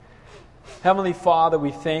Heavenly Father, we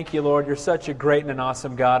thank you, Lord. You're such a great and an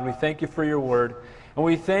awesome God. We thank you for your word. And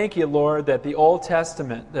we thank you, Lord, that the Old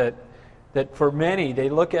Testament, that for many, they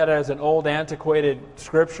look at it as an old, antiquated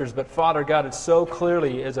scriptures, but Father God, it so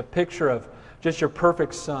clearly is a picture of just your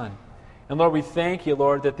perfect Son. And Lord, we thank you,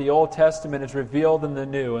 Lord, that the Old Testament is revealed in the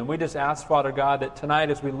New. And we just ask, Father God, that tonight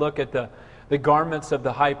as we look at the garments of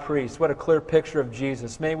the high priest, what a clear picture of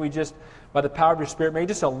Jesus. May we just, by the power of your Spirit, may it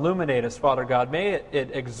just illuminate us, Father God. May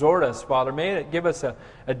it exhort us, Father. May it give us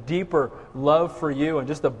a deeper love for you and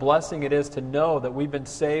just the blessing it is to know that we've been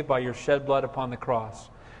saved by your shed blood upon the cross.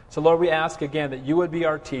 So, Lord, we ask again that you would be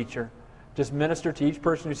our teacher. Just minister to each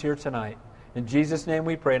person who's here tonight. In Jesus' name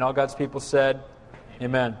we pray. And all God's people said,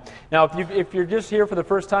 amen. Now, if you're just here for the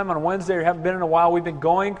first time on Wednesday or haven't been in a while, we've been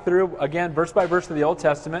going through, again, verse by verse of the Old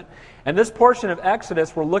Testament. And this portion of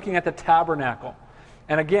Exodus, we're looking at the tabernacle.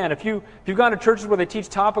 And again, if you've gone to churches where they teach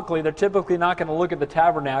topically, they're typically not going to look at the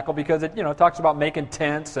tabernacle because it talks about making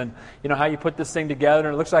tents and how you put this thing together.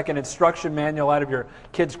 And it looks like an instruction manual out of your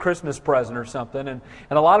kid's Christmas present or something. And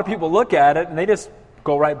a lot of people look at it and they just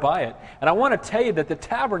go right by it. And I want to tell you that the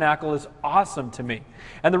tabernacle is awesome to me.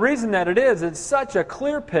 And the reason that it is, it's such a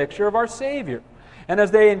clear picture of our Savior. And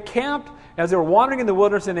as they were wandering in the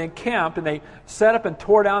wilderness and they encamped and they set up and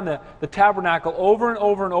tore down the tabernacle over and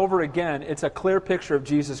over and over again, it's a clear picture of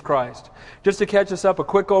Jesus Christ. Just to catch us up, a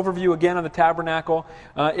quick overview again on the tabernacle.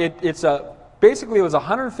 Basically it was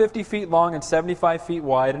 150 feet long and 75 feet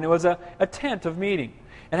wide, and it was a tent of meeting.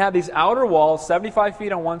 And had these outer walls, 75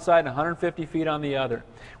 feet on one side and 150 feet on the other.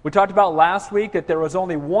 We talked about last week that there was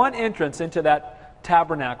only one entrance into that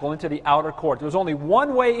tabernacle, into the outer court. There was only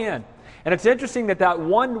one way in. And it's interesting that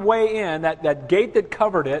one way in, that gate that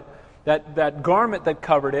covered it, that garment that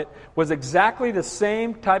covered it, was exactly the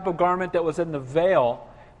same type of garment that was in the veil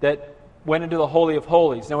that went into the Holy of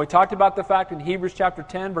Holies. Now we talked about the fact in Hebrews chapter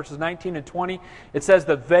 10, verses 19 and 20, it says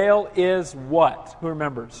the veil is what? Who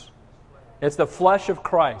remembers? It's the flesh of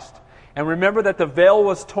Christ. And remember that the veil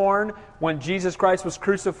was torn when Jesus Christ was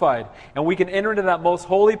crucified. And we can enter into that most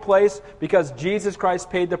holy place because Jesus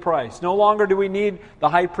Christ paid the price. No longer do we need the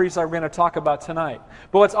high priest that we're going to talk about tonight.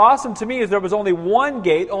 But what's awesome to me is there was only one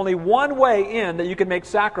gate, only one way in that you could make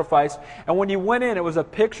sacrifice. And when you went in, it was a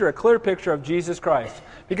clear picture of Jesus Christ.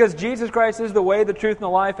 Because Jesus Christ is the way, the truth, and the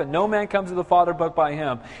life, and no man comes to the Father but by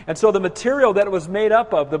Him. And so the material that it was made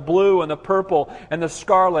up of, the blue and the purple and the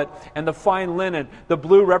scarlet and the fine linen, the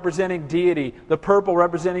blue representing deity, the purple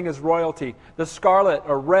representing His royalty, the scarlet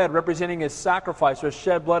or red representing His sacrifice or His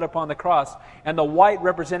shed blood upon the cross, and the white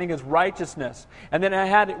representing His righteousness. And then it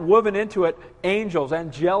had woven into it angels,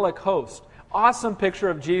 angelic hosts. Awesome picture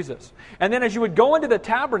of Jesus. And then as you would go into the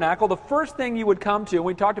tabernacle, the first thing you would come to, and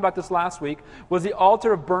we talked about this last week, was the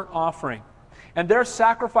altar of burnt offering. And their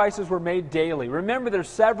sacrifices were made daily. Remember, there's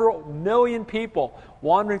several million people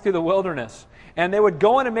wandering through the wilderness. And they would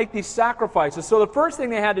go in and make these sacrifices. So the first thing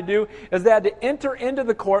they had to do is they had to enter into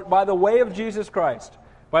the court by the way of Jesus Christ,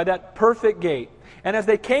 by that perfect gate. And as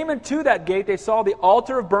they came into that gate, they saw the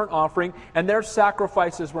altar of burnt offering, and their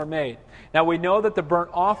sacrifices were made. Now we know that the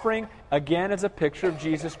burnt offering, again, is a picture of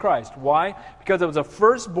Jesus Christ. Why? Because it was a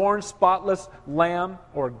firstborn spotless lamb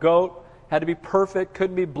or goat. Had to be perfect,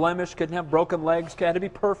 couldn't be blemished, couldn't have broken legs, had to be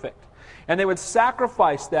perfect. And they would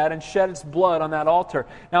sacrifice that and shed its blood on that altar.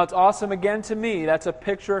 Now it's awesome again to me, that's a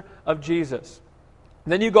picture of Jesus.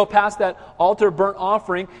 Then you go past that altar burnt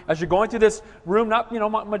offering. As you're going through this room, not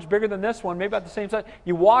much bigger than this one, maybe about the same size.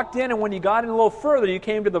 You walked in, and when you got in a little further, you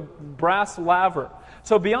came to the brass laver.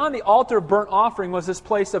 So beyond the altar burnt offering was this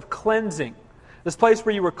place of cleansing. This place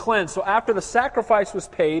where you were cleansed. So after the sacrifice was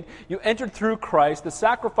paid, you entered through Christ. The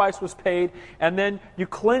sacrifice was paid, and then you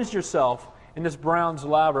cleansed yourself in this bronze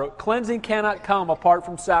laver. Cleansing cannot come apart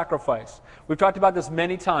from sacrifice. We've talked about this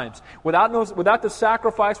many times. Without the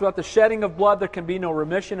sacrifice, without the shedding of blood, there can be no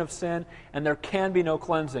remission of sin, and there can be no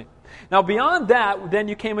cleansing. Now beyond that, then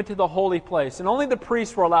you came into the holy place, and only the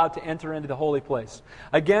priests were allowed to enter into the holy place.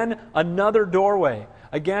 Again, another doorway.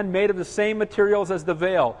 Again, made of the same materials as the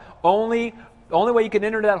veil. The only way you could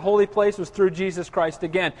enter that holy place was through Jesus Christ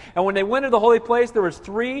again. And when they went into the holy place, there was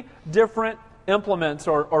 3 different implements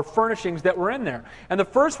or furnishings that were in there. And the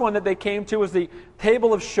first one that they came to was the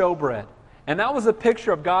table of showbread. And that was a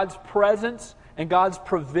picture of God's presence and God's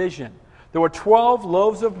provision. There were 12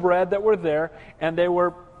 loaves of bread that were there, and they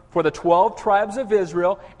were for the 12 tribes of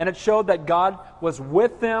Israel, and it showed that God was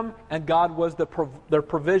with them and God was their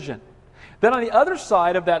provision. Then on the other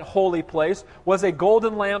side of that holy place was a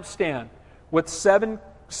golden lampstand with 7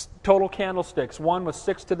 total candlesticks, one with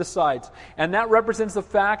 6 to the sides. And that represents the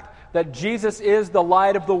fact that Jesus is the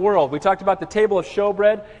light of the world. We talked about the table of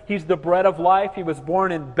showbread. He's the bread of life. He was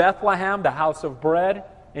born in Bethlehem, the house of bread.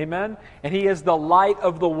 Amen? And He is the light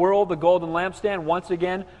of the world, the golden lampstand, once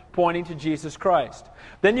again pointing to Jesus Christ.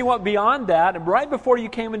 Then you went beyond that, and right before you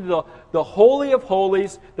came into the Holy of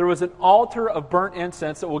Holies, there was an altar of burnt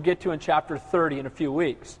incense that we'll get to in chapter 30 in a few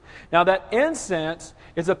weeks. Now that incense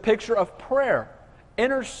is a picture of prayer,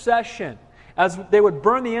 intercession. As they would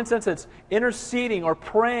burn the incense, it's interceding or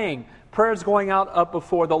praying, prayers going out up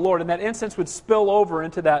before the Lord, and that incense would spill over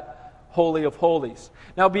into that Holy of Holies.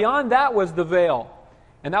 Now beyond that was the veil.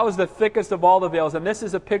 And that was the thickest of all the veils. And this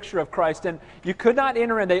is a picture of Christ. And you could not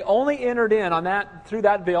enter in. They only entered in through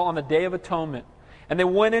that veil on the Day of Atonement. And they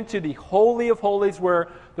went into the Holy of Holies where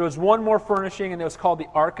there was one more furnishing, and it was called the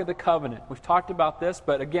Ark of the Covenant. We've talked about this,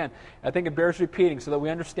 but again, I think it bears repeating so that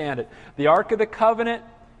we understand it. The Ark of the Covenant,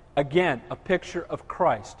 again, a picture of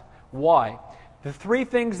Christ. Why? The 3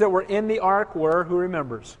 things that were in the Ark were, who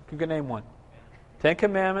remembers? You can name one. 10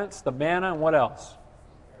 Commandments, the manna, and what else?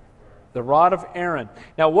 The rod of Aaron.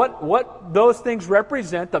 Now, what those things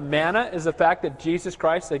represent, the manna is the fact that Jesus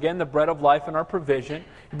Christ, again, the bread of life and our provision,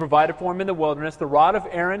 He provided for Him in the wilderness. The rod of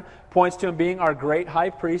Aaron points to Him being our great high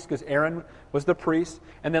priest, because Aaron was the priest.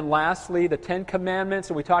 And then lastly, the 10 Commandments,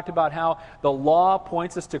 and we talked about how the law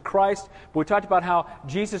points us to Christ, but we talked about how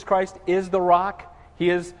Jesus Christ is the rock. He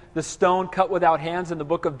is the stone cut without hands in the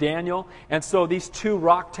book of Daniel. And so these 2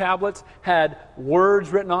 rock tablets had words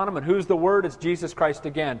written on them. And who's the Word? It's Jesus Christ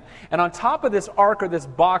again. And on top of this ark or this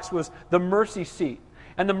box was the mercy seat.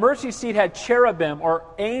 And the mercy seat had cherubim or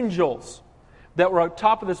angels that were on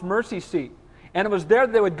top of this mercy seat. And it was there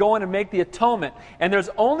that they would go in and make the atonement. And there's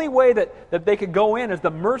only way that they could go in is the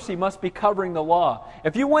mercy must be covering the law.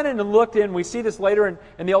 If you went in and looked in, we see this later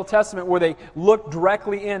in the Old Testament where they looked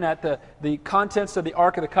directly in at the contents of the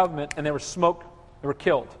Ark of the Covenant and they were smoked, they were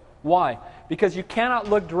killed. Why? Because you cannot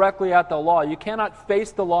look directly at the law. You cannot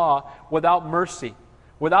face the law without mercy,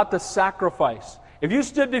 without the sacrifice. If you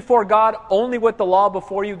stood before God only with the law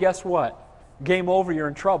before you, guess what? Game over, you're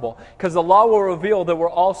in trouble. Because the law will reveal that we're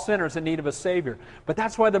all sinners in need of a Savior. But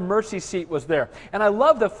that's why the mercy seat was there. And I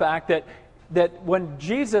love the fact that when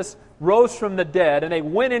Jesus rose from the dead and they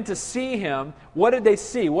went in to see Him, what did they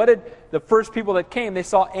see? What did the first people that came? They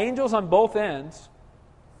saw angels on both ends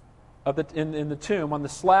of in the tomb, on the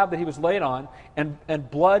slab that He was laid on, and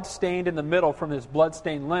blood stained in the middle from His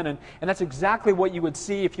blood-stained linen. And that's exactly what you would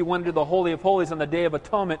see if you went into the Holy of Holies on the Day of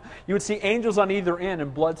Atonement. You would see angels on either end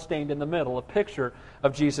and blood stained in the middle, a picture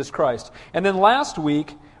of Jesus Christ. And then last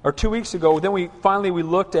week, or 2 weeks ago, then we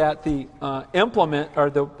looked at the implement, or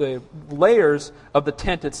the layers of the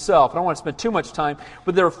tent itself. I don't want to spend too much time,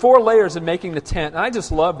 but there are 4 layers in making the tent, and I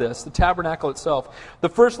just love this, the tabernacle itself. The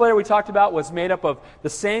first layer we talked about was made up of the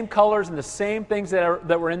same colors and the same things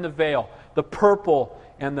that were in the veil. The purple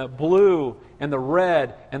and the blue and the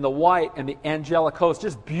red and the white and the angelic host,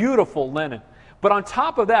 just beautiful linen. But on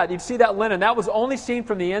top of that, you'd see that linen, that was only seen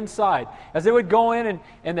from the inside. As they would go in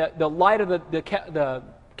and the light of the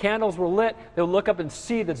candles were lit, they would look up and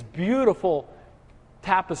see this beautiful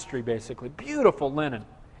tapestry, basically. Beautiful linen.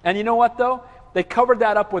 And you know what, though? They covered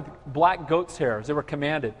that up with black goat's hair, as they were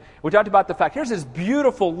commanded. We talked about the fact, here's this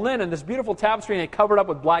beautiful linen, this beautiful tapestry, and they covered up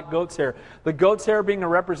with black goat's hair. The goat's hair being a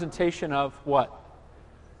representation of what?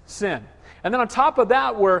 Sin. And then on top of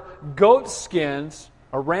that were goat skins,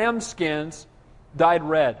 or ram skins, dyed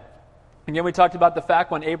red. Again, we talked about the fact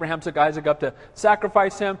when Abraham took Isaac up to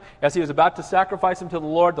sacrifice him, as he was about to sacrifice him to the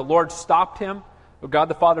Lord stopped him. God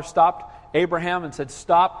the Father stopped Abraham and said,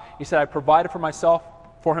 stop. He said, I provided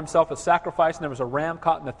for himself a sacrifice, and there was a ram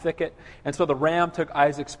caught in the thicket. And so the ram took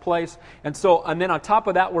Isaac's place. And then on top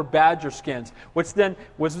of that were badger skins, which then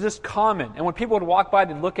was just common. And when people would walk by,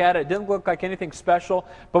 they'd look at it. It didn't look like anything special.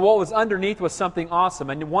 But what was underneath was something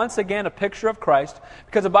awesome. And once again, a picture of Christ,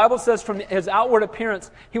 because the Bible says from His outward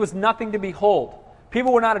appearance, He was nothing to behold.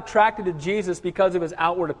 People were not attracted to Jesus because of His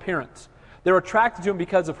outward appearance. They were attracted to Him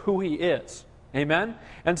because of who He is. Amen?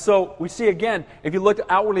 And so we see again, if you looked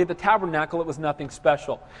outwardly at the tabernacle, it was nothing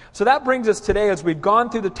special. So that brings us today, as we've gone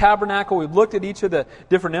through the tabernacle, we've looked at each of the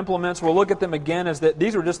different implements. We'll look at them again as that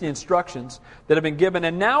these were just the instructions that have been given.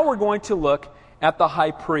 And now we're going to look at the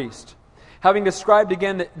high priest. Having described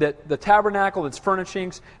again the tabernacle, its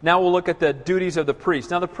furnishings, now we'll look at the duties of the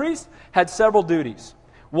priest. Now the priest had several duties.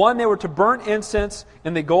 One, they were to burn incense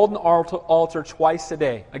in the golden altar twice a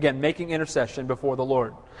day. Again, making intercession before the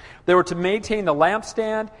Lord. They were to maintain the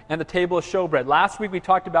lampstand and the table of showbread. Last week we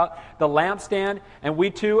talked about the lampstand, and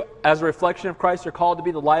we too, as a reflection of Christ, are called to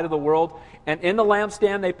be the light of the world. And in the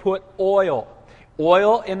lampstand they put oil.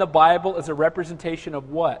 Oil in the Bible is a representation of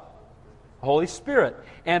what? Holy Spirit.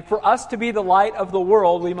 And for us to be the light of the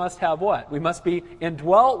world, we must have what? We must be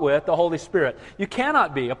indwelt with the Holy Spirit. You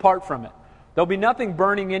cannot be apart from it. There'll be nothing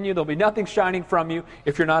burning in you. There'll be nothing shining from you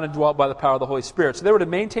if you're not indwelt by the power of the Holy Spirit. So they were to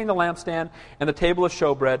maintain the lampstand and the table of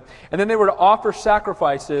showbread. And then they were to offer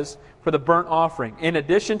sacrifices for the burnt offering. In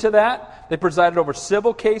addition to that, they presided over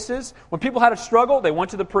civil cases. When people had a struggle, they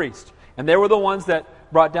went to the priest. And they were the ones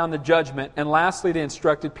that brought down the judgment. And lastly, they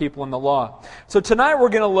instructed people in the law. So tonight we're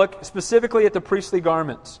going to look specifically at the priestly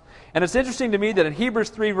garments. And it's interesting to me that in Hebrews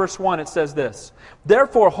 3 verse 1 it says this,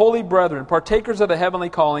 "Therefore, holy brethren, partakers of the heavenly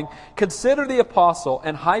calling, consider the apostle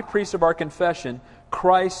and high priest of our confession,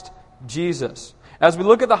 Christ Jesus." As we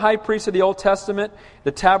look at the high priest of the Old Testament,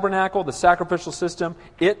 the tabernacle, the sacrificial system,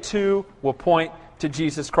 it too will point to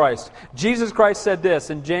Jesus Christ. Jesus Christ said this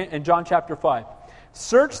in John chapter 5,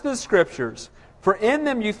 "Search the Scriptures, for in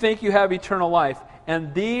them you think you have eternal life,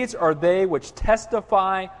 and these are they which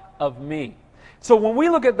testify of me." So when we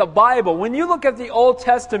look at the Bible, when you look at the Old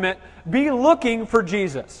Testament, be looking for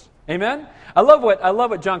Jesus. Amen? I love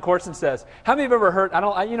what John Corson says. How many of you have ever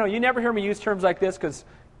heard, you never hear me use terms like this because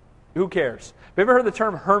who cares? Have you ever heard the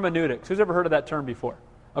term hermeneutics? Who's ever heard of that term before?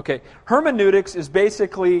 Okay. Hermeneutics is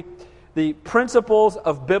basically the principles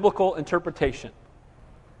of biblical interpretation.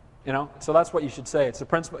 So that's what you should say. It's the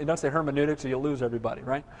principle. You don't say hermeneutics or you'll lose everybody,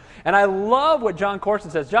 right? And I love what John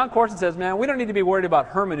Corson says. John Corson says, man, we don't need to be worried about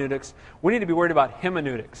hermeneutics. We need to be worried about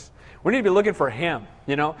hemeneutics. We need to be looking for Him,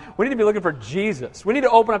 We need to be looking for Jesus. We need to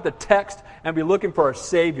open up the text and be looking for our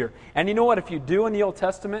Savior. And you know what? If you do in the Old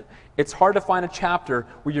Testament, it's hard to find a chapter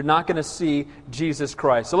where you're not going to see Jesus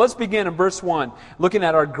Christ. So let's begin in verse 1, looking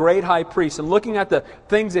at our great high priest and looking at the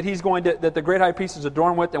things that that the great high priest is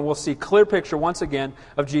adorned with, and we'll see clear picture once again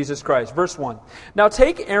of Jesus Christ. Verse 1, "Now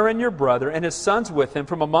take Aaron your brother and his sons with him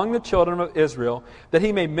from among the children of Israel, that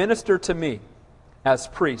he may minister to me as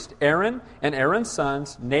priest. Aaron and Aaron's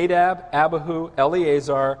sons, Nadab, Abihu,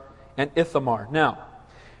 Eleazar, and Ithamar." Now,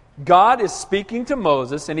 God is speaking to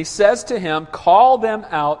Moses, and He says to him, "Call them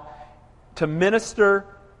out to minister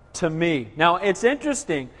to me." Now, it's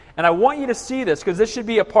interesting, and I want you to see this, because this should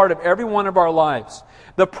be a part of every one of our lives.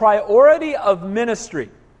 The priority of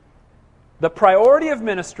ministry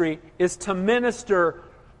is to minister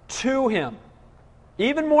to Him.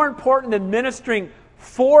 Even more important than ministering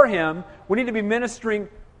for Him, we need to be ministering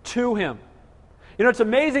to Him. It's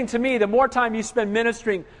amazing to me, the more time you spend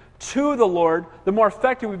ministering to the Lord, the more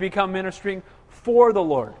effective we become ministering for the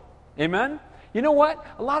Lord. Amen? You know what?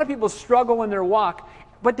 A lot of people struggle in their walk,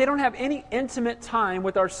 but they don't have any intimate time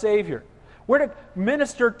with our Savior. We're to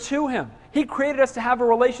minister to Him. He created us to have a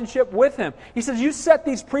relationship with Him. He says, "You set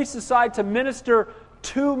these priests aside to minister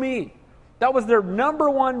to me." That was their number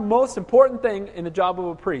one most important thing in the job of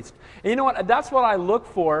a priest. And you know what? That's what I look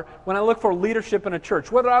for when I look for leadership in a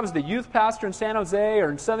church. Whether I was the youth pastor in San Jose or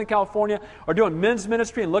in Southern California or doing men's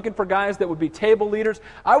ministry and looking for guys that would be table leaders,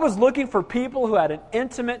 I was looking for people who had an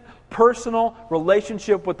intimate, personal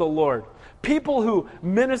relationship with the Lord. People who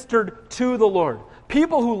ministered to the Lord.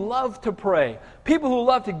 People who love to pray. People who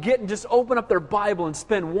love to get and just open up their Bible and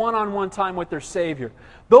spend one-on-one time with their Savior.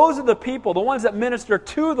 Those are the people, the ones that minister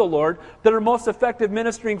to the Lord, that are most effective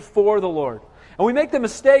ministering for the Lord. And we make the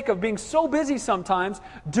mistake of being so busy sometimes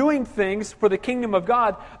doing things for the kingdom of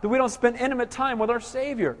God that we don't spend intimate time with our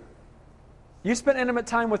Savior. You spend intimate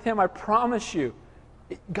time with Him, I promise you,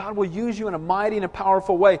 God will use you in a mighty and a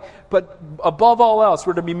powerful way. But above all else,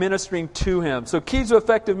 we're to be ministering to Him. So keys to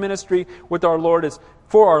effective ministry with our Lord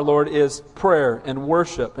for our Lord is prayer and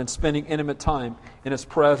worship and spending intimate time in His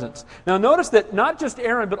presence. Now notice that not just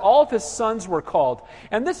Aaron, but all of his sons were called.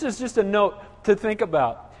 And this is just a note to think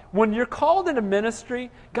about. When you're called into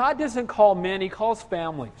ministry, God doesn't call men, He calls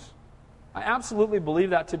families. I absolutely believe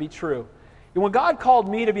that to be true. When God called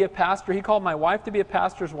me to be a pastor, He called my wife to be a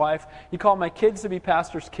pastor's wife. He called my kids to be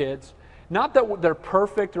pastor's kids. Not that they're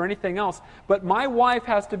perfect or anything else, but my wife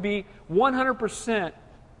has to be 100%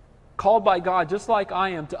 called by God, just like I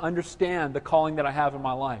am, to understand the calling that I have in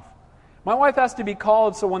my life. My wife has to be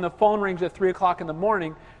called so when the phone rings at 3 o'clock in the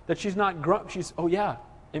morning, that she's not she's, "Oh yeah,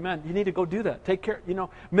 amen, you need to go do that. Take care."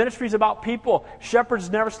 Ministry is about people. Shepherds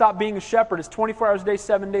never stop being a shepherd. It's 24 hours a day,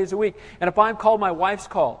 7 days a week. And if I'm called, my wife's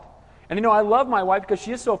called. And I love my wife because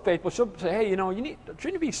she is so faithful. She'll say, "Hey, shouldn't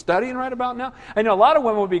you be studying right about now?" I know a lot of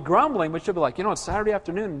women would be grumbling, but she'll be like, "It's Saturday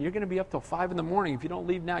afternoon and you're going to be up till 5 in the morning. If you don't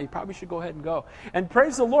leave now, you probably should go ahead and go." And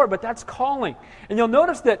praise the Lord, but that's calling. And you'll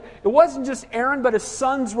notice that it wasn't just Aaron, but his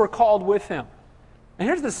sons were called with him. And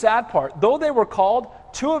here's the sad part. Though they were called,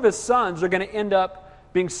 2 of his sons are going to end up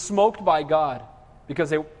being smoked by God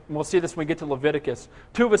because we'll see this when we get to Leviticus.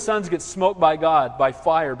 2 of his sons get smoked by God, by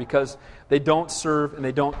fire, because they don't serve and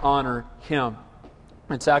they don't honor him.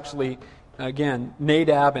 It's actually, again,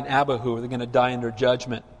 Nadab and Abihu are going to die under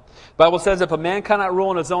judgment. The Bible says if a man cannot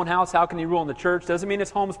rule in his own house, how can he rule in the church? Doesn't mean his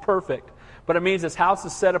home's perfect, but it means his house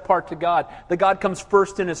is set apart to God. That God comes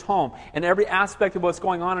first in his home. And every aspect of what's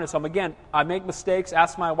going on in his home. Again, I make mistakes.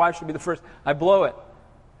 Ask my wife, she'll be the first. I blow it.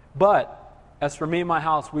 But as for me and my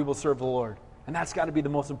house, we will serve the Lord. And that's got to be the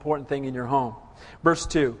most important thing in your home. Verse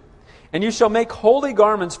 2. And you shall make holy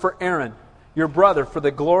garments for Aaron, your brother, for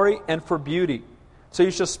the glory and for beauty. So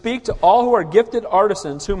you shall speak to all who are gifted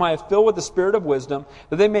artisans, whom I have filled with the spirit of wisdom,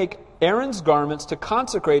 that they make Aaron's garments to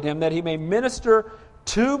consecrate him, that he may minister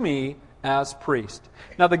to me as priest.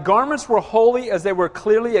 Now the garments were holy as they were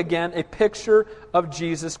clearly, again, a picture of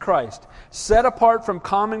Jesus Christ, set apart from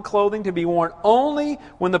common clothing to be worn only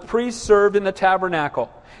when the priest served in the tabernacle.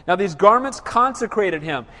 Now these garments consecrated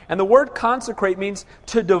him. And the word consecrate means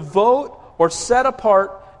to devote or set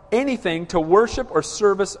apart anything to worship or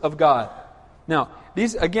service of God. Now,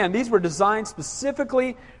 these were designed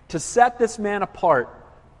specifically to set this man apart.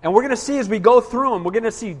 And we're going to see as we go through them, we're going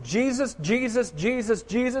to see Jesus, Jesus, Jesus,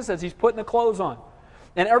 Jesus as he's putting the clothes on.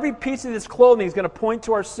 And every piece of this clothing is going to point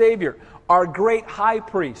to our Savior, our great high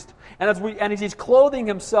priest. And as he's clothing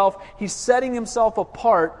himself, he's setting himself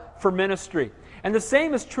apart for ministry. And the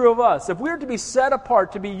same is true of us. If we're to be set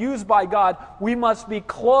apart, to be used by God, we must be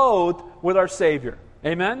clothed with our Savior.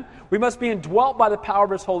 Amen? We must be indwelt by the power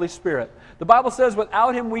of His Holy Spirit. The Bible says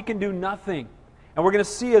without Him we can do nothing. And we're going to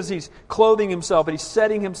see as he's clothing himself and he's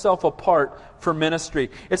setting himself apart for ministry.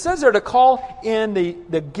 It says there to call in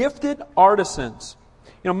the gifted artisans.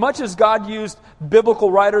 You know, much as God used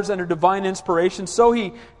biblical writers under divine inspiration, so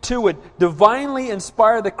He too would divinely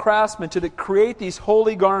inspire the craftsmen to create these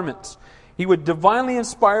holy garments. He would divinely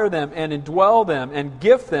inspire them and indwell them and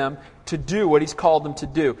gift them to do what He's called them to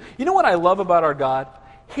do. You know what I love about our God?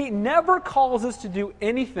 He never calls us to do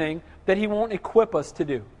anything that He won't equip us to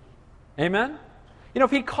do. Amen? You know,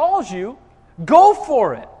 if He calls you, go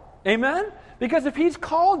for it. Amen? Because if He's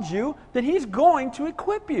called you, then He's going to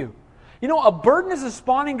equip you. You know, a burden is the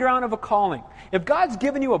spawning ground of a calling. If God's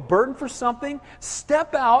given you a burden for something,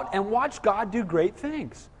 step out and watch God do great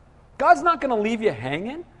things. God's not going to leave you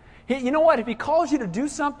hanging. You know what? If He calls you to do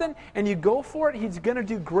something and you go for it, He's going to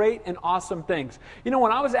do great and awesome things. You know,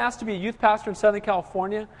 when I was asked to be a youth pastor in Southern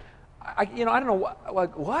California, I don't know,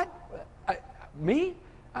 what? Me?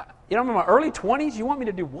 I'm in my early 20s. You want me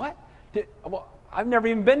to do what? I've never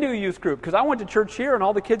even been to a youth group because I went to church here and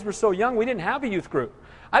all the kids were so young we didn't have a youth group.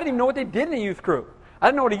 I didn't even know what they did in a youth group. I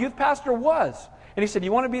didn't know what a youth pastor was. And he said,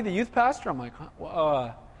 "You want to be the youth pastor?" I'm like,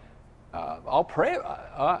 I'll pray.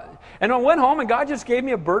 And I went home and God just gave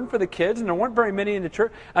me a burden for the kids and there weren't very many in the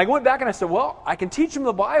church. And I went back and I said, well, I can teach them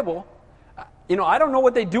the Bible. I don't know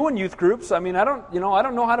what they do in youth groups. I mean, I don't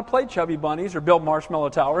know how to play Chubby Bunnies or build marshmallow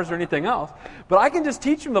towers or anything else. But I can just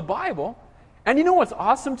teach them the Bible. And you know what's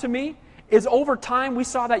awesome to me is over time we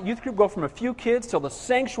saw that youth group go from a few kids till the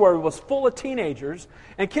sanctuary was full of teenagers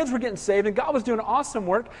and kids were getting saved and God was doing awesome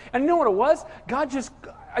work. And you know what it was? I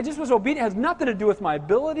just was obedient. It has nothing to do with my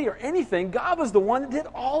ability or anything. God was the one that did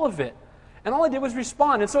all of it. And all I did was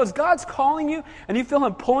respond. And so as God's calling you and you feel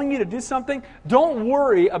Him pulling you to do something, don't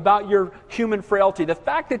worry about your human frailty. The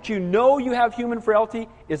fact that you know you have human frailty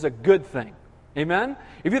is a good thing. Amen?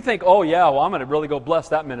 If you think, oh yeah, well I'm going to really go bless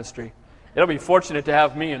that ministry. It'll be fortunate to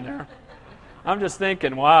have me in there. I'm just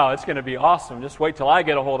thinking, wow, it's going to be awesome. Just wait till I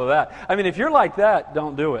get a hold of that. I mean, if you're like that,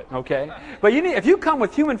 don't do it, okay? But if you come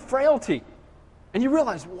with human frailty and you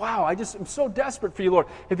realize, wow, I'm so desperate for you, Lord.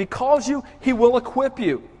 If He calls you, He will equip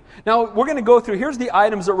you. Now, we're going to go through, here's the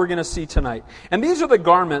items that we're going to see tonight. And these are the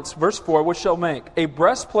garments, verse 4, which shall make a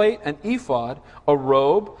breastplate, an ephod, a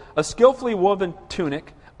robe, a skillfully woven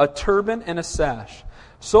tunic, a turban, and a sash.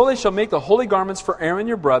 So they shall make the holy garments for Aaron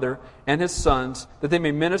your brother and his sons, that they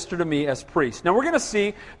may minister to me as priests. Now we're going to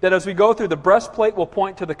see that as we go through, the breastplate will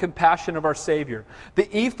point to the compassion of our Savior. The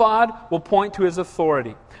ephod will point to His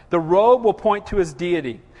authority. The robe will point to His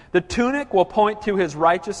deity. The tunic will point to His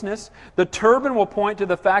righteousness. The turban will point to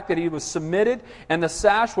the fact that He was submitted. And the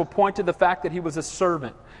sash will point to the fact that He was a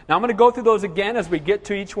servant. Now I'm going to go through those again as we get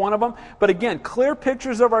to each one of them. But again, clear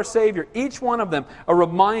pictures of our Savior. Each one of them a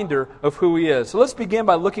reminder of who He is. So let's begin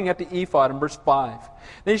by looking at the ephod in verse 5.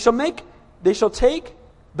 They shall take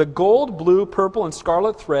the gold, blue, purple, and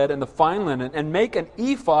scarlet thread and the fine linen, and make an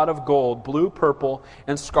ephod of gold, blue, purple,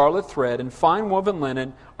 and scarlet thread, and fine woven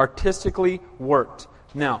linen, artistically worked.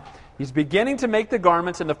 Now, he's beginning to make the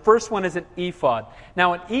garments, and the first one is an ephod.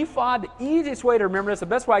 Now, an ephod, the easiest way to remember this, the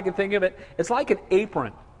best way I can think of it, it's like an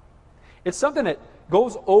apron. It's something that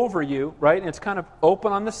goes over you, right? And it's kind of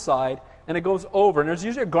open on the side, and it goes over. And there's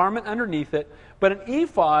usually a garment underneath it. But an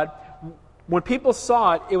ephod, when people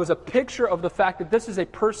saw it, it was a picture of the fact that this is a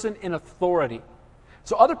person in authority.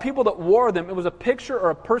 So other people that wore them, it was a picture or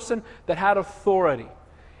a person that had authority.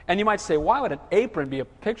 And you might say, why would an apron be a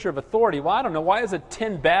picture of authority? Well, I don't know. Why is a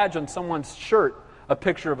tin badge on someone's shirt a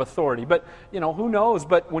picture of authority? But, who knows?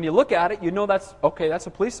 But when you look at it, you know that's a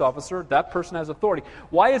police officer. That person has authority.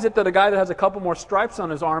 Why is it that a guy that has a couple more stripes on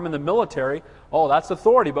his arm in the military, that's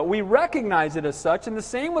authority? But we recognize it as such, and the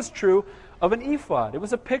same was true of an ephod. It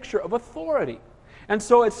was a picture of authority. And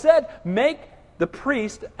so it said, make the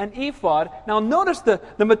priest an ephod. Now notice the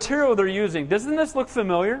material they're using. Doesn't this look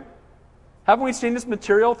familiar? Haven't we seen this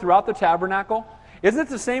material throughout the tabernacle? Isn't it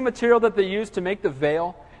the same material that they used to make the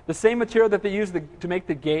veil? The same material that they used to make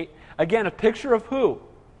the gate? Again, a picture of who?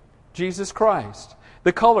 Jesus Christ.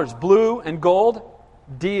 The colors, blue and gold,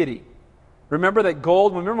 deity. Remember that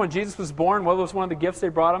gold, remember when Jesus was born, what was one of the gifts they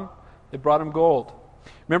brought him? They brought him gold.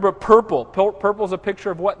 Remember purple. Purple is a picture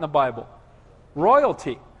of what in the Bible?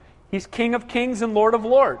 Royalty. He's King of Kings and Lord of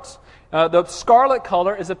Lords. The scarlet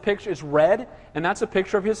color is red, and that's a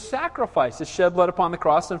picture of his sacrifice, his shed blood upon the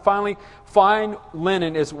cross. And finally, fine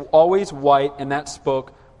linen is always white, and that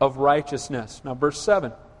spoke of righteousness. Now, verse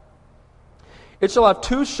 7. It shall have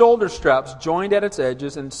 2 shoulder straps joined at its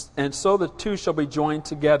edges, and so the 2 shall be joined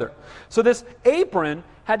together. So this apron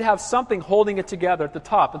had to have something holding it together at the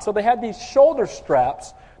top. And so they had these shoulder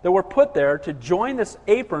straps that were put there to join this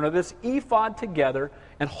apron or this ephod together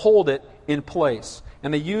and hold it in place.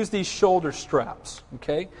 And they used these shoulder straps.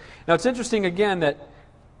 Okay? Now it's interesting again that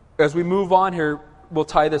as we move on here, we'll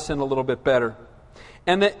tie this in a little bit better.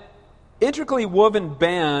 And the intricately woven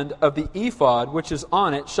band of the ephod, which is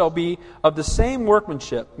on it, shall be of the same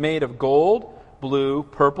workmanship, made of gold, blue,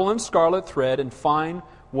 purple, and scarlet thread, and fine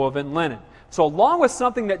woven linen. So along with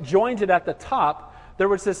something that joins it at the top, there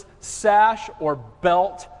was this sash or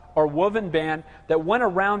belt or woven band that went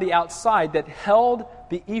around the outside that held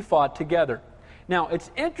the ephod together. Now,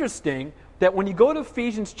 it's interesting that when you go to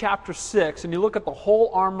Ephesians chapter 6 and you look at the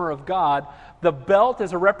whole armor of God, the belt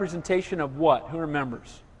is a representation of what? Who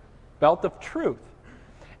remembers? Belt of truth.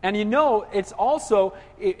 And it's also,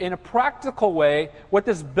 in a practical way, what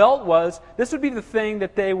this belt was, this would be the thing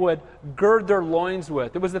that they would gird their loins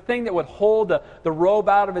with. It was the thing that would hold the robe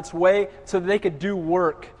out of its way so that they could do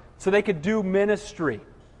work, so they could do ministry.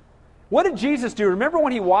 What did Jesus do? Remember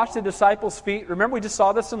when he washed the disciples' feet? Remember we just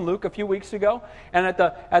saw this in Luke a few weeks ago? And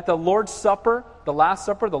at the Lord's Supper, the Last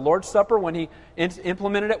Supper, the Lord's Supper, when he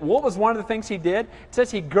implemented it, what was one of the things he did? It says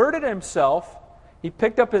he girded himself, he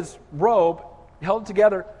picked up his robe, held it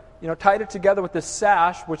together, tied it together with this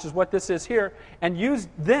sash, which is what this is here, and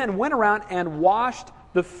then went around and washed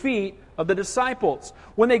the feet of the disciples.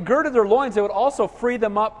 When they girded their loins, it would also free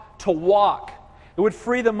them up to walk. It would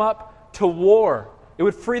free them up to war. It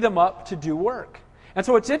would free them up to do work. And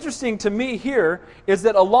so what's interesting to me here is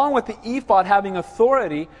that along with the ephod having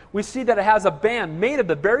authority, we see that it has a band made of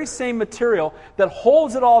the very same material that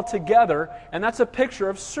holds it all together, and that's a picture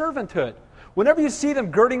of servanthood. Whenever you see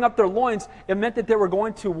them girding up their loins, it meant that they were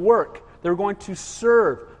going to work, they were going to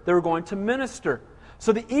serve, they were going to minister.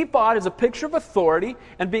 So the ephod is a picture of authority,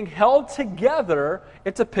 and being held together,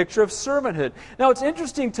 it's a picture of servanthood. Now it's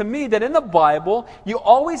interesting to me that in the Bible, you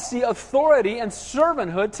always see authority and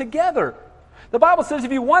servanthood together. The Bible says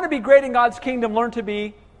if you want to be great in God's kingdom, learn to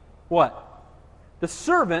be what? The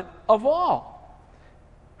servant of all.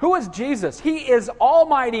 Who is Jesus? He is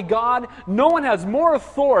Almighty God. No one has more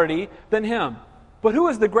authority than Him. But who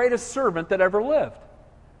is the greatest servant that ever lived?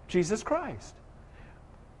 Jesus Christ.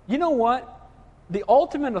 You know what? The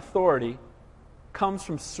ultimate authority comes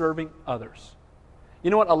from serving others. You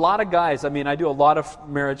know what? A lot of guys, I do a lot of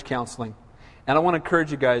marriage counseling. And I want to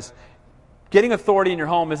encourage you guys, getting authority in your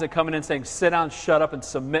home isn't coming in and saying, sit down, shut up, and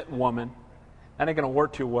submit, woman. That ain't going to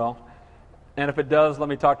work too well. And if it does, let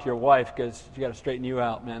me talk to your wife, because you got to straighten you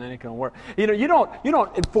out, man. That ain't going to work. You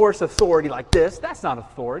don't enforce authority like this. That's not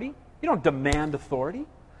authority. You don't demand authority.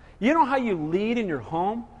 You know how you lead in your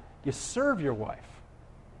home? You serve your wife.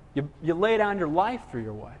 You lay down your life for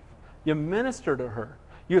your wife. You minister to her.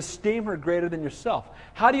 You esteem her greater than yourself.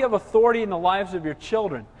 How do you have authority in the lives of your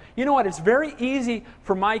children? You know what? It's very easy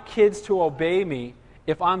for my kids to obey me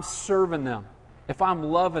if I'm serving them, if I'm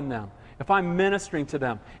loving them, if I'm ministering to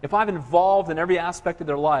them, if I'm involved in every aspect of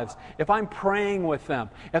their lives, if I'm praying with them,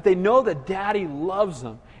 if they know that Daddy loves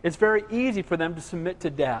them, it's very easy for them to submit to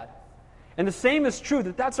Dad. And the same is true,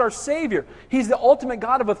 that's our Savior. He's the ultimate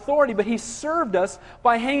God of authority, but He served us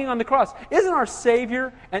by hanging on the cross. Isn't our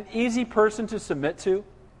Savior an easy person to submit to?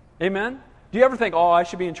 Amen? Do you ever think, oh, I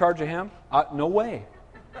should be in charge of him? No way.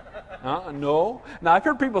 No. Now, I've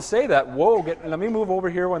heard people say that. Whoa, let me move over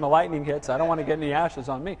here when the lightning hits. I don't want to get any ashes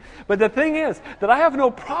on me. But the thing is that I have no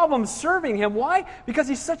problem serving him. Why? Because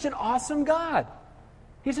he's such an awesome God.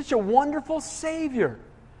 He's such a wonderful Savior.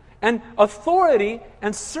 And authority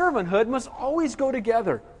and servanthood must always go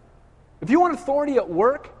together. If you want authority at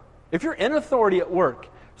work, if you're in authority at work,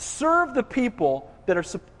 serve the people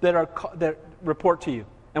that report to you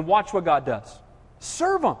and watch what God does.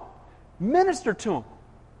 Serve them. Minister to them.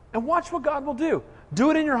 And watch what God will do.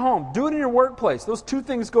 Do it in your home. Do it in your workplace. Those two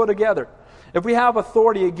things go together. If we have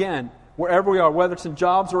authority, again, wherever we are, whether it's in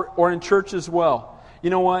jobs or in church as well, you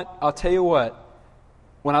know what? I'll tell you what.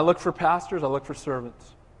 When I look for pastors, I look for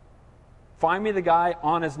servants. Find me the guy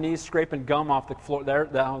on his knees scraping gum off the floor.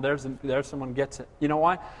 There's someone gets it. You know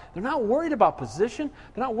why? They're not worried about position.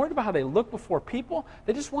 They're not worried about how they look before people.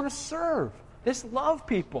 They just want to serve. They just love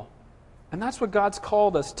people. And that's what God's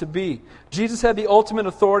called us to be. Jesus had the ultimate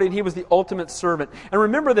authority, and he was the ultimate servant. And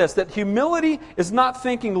remember this, that humility is not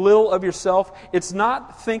thinking little of yourself. It's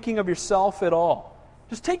not thinking of yourself at all.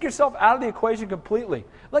 Just take yourself out of the equation completely.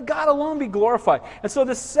 Let God alone be glorified. And so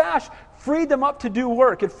this sash freed them up to do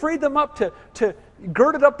work. It freed them up to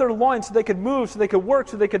girded up their loins so they could move, so they could work,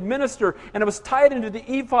 so they could minister. And it was tied into the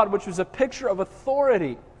ephod, which was a picture of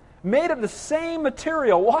authority. Made of the same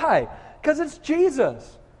material. Why? Because it's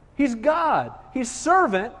Jesus. He's God, He's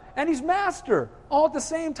servant, and He's master, all at the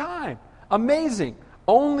same time. Amazing.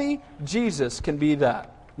 Only Jesus can be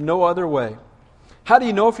that. No other way. How do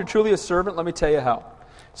you know if you're truly a servant? Let me tell you how.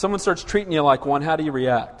 Someone starts treating you like one, how do you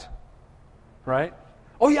react? Right?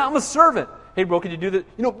 Oh yeah, I'm a servant. Hey bro, can you do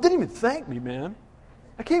that? Didn't even thank me, man.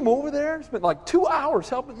 I came over there, spent like 2 hours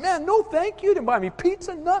helping. Man, no thank you. Didn't buy me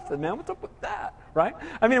pizza, nothing, man. What's up with that? Right?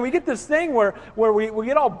 I mean, we get this thing where we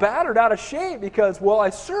get all battered out of shape because, well,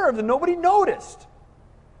 I served and nobody noticed.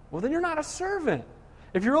 Well, then you're not a servant.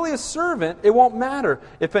 If you're really a servant, it won't matter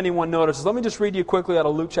if anyone notices. Let me just read you quickly out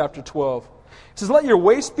of Luke chapter 12. It says, let your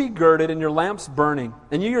waist be girded and your lamps burning,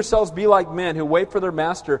 and you yourselves be like men who wait for their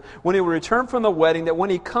master when he will return from the wedding, that when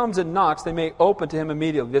he comes and knocks, they may open to him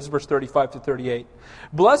immediately. This is verse 35 to 38.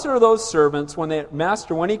 Blessed are those servants when their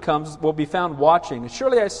master, when he comes, will be found watching. And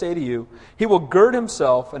surely I say to you, he will gird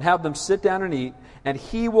himself and have them sit down and eat, and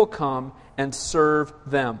he will come and serve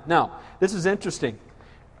them. Now, this is interesting.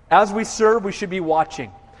 As we serve, we should be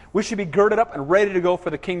watching. We should be girded up and ready to go for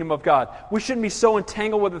the kingdom of God. We shouldn't be so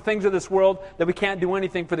entangled with the things of this world that we can't do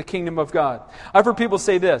anything for the kingdom of God. I've heard people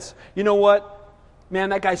say this, you know what? Man,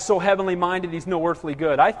 that guy's so heavenly minded, he's no earthly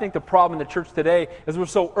good. I think the problem in the church today is we're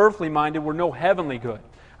so earthly minded, we're no heavenly good.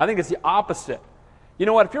 I think it's the opposite. You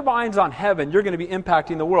know what? If your mind's on heaven, you're going to be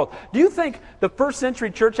impacting the world. Do you think the first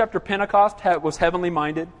century church after Pentecost was heavenly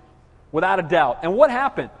minded? Without a doubt. And what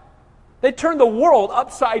happened? They turned the world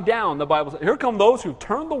upside down, the Bible says. Here come those who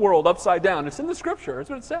turned the world upside down. It's in the Scripture.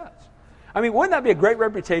 That's what it says. I mean, wouldn't that be a great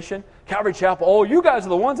reputation? Calvary Chapel, oh, you guys are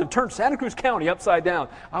the ones that turned Santa Cruz County upside down.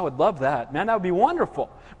 I would love that. Man, that would be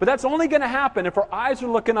wonderful. But that's only going to happen if our eyes are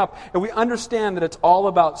looking up and we understand that it's all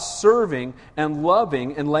about serving and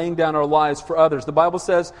loving and laying down our lives for others. The Bible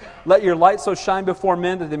says, let your light so shine before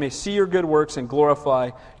men that they may see your good works and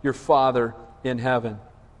glorify your Father in heaven.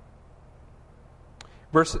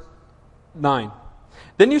 Verse 9.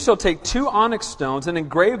 Then you shall take 2 onyx stones and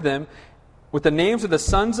engrave them with the names of the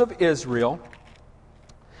sons of Israel,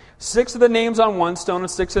 6 of the names on one stone and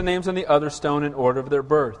 6 of the names on the other stone in order of their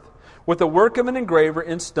birth. With the work of an engraver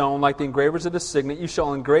in stone, like the engravers of the signet, you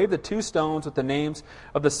shall engrave the 2 stones with the names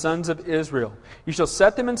of the sons of Israel. You shall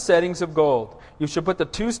set them in settings of gold. You shall put the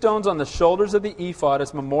 2 stones on the shoulders of the ephod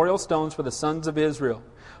as memorial stones for the sons of Israel.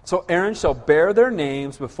 So Aaron shall bear their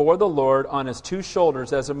names before the Lord on his 2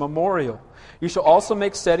 shoulders as a memorial. You shall also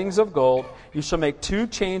make settings of gold. You shall make 2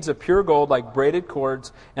 chains of pure gold like braided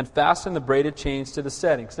cords and fasten the braided chains to the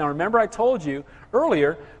settings. Now remember I told you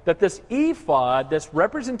earlier that this ephod, this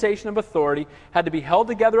representation of authority, had to be held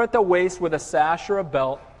together at the waist with a sash or a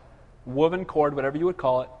belt, woven cord, whatever you would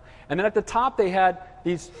call it. And then at the top they had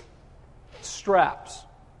these straps.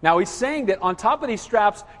 Now he's saying that on top of these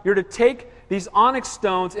straps, you're to take these onyx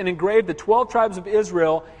stones and engrave the 12 tribes of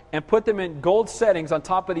Israel and put them in gold settings on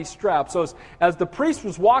top of these straps. So as the priest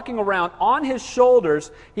was walking around, on his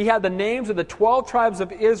shoulders, he had the names of the 12 tribes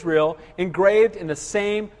of Israel engraved in the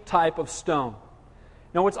same type of stone.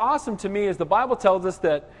 Now what's awesome to me is the Bible tells us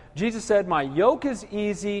that Jesus said, my yoke is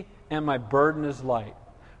easy and my burden is light.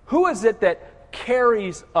 Who is it that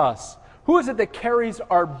carries us? Who is it that carries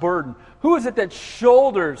our burden? Who is it that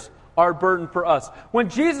shoulders our burden for us? When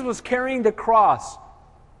Jesus was carrying the cross,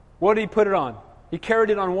 what did he put it on? He carried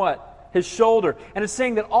it on what? his shoulder. And it's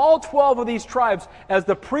saying that all 12 of these tribes, as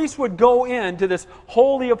the priest would go into this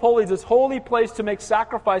Holy of Holies, this holy place to make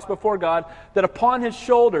sacrifice before God, that upon his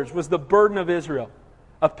shoulders was the burden of Israel.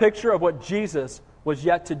 A picture of what Jesus was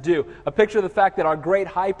yet to do. A picture of the fact that our great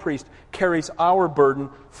high priest carries our burden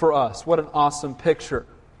for us. What an awesome picture.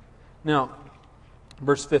 Now,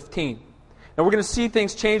 verse 15. Now we're going to see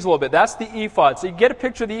things change a little bit. That's the ephod. So you get a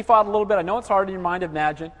picture of the ephod a little bit. I know it's hard in your mind to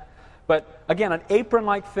imagine. But again, an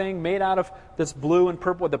apron-like thing made out of this blue and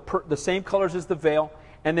purple, the same colors as the veil.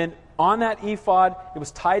 And then on that ephod, it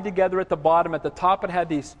was tied together at the bottom. At the top, it had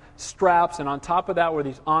these straps, and on top of that were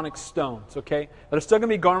these onyx stones, okay? There's still going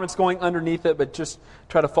to be garments going underneath it, but just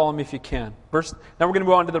try to follow me if you can. Now we're going to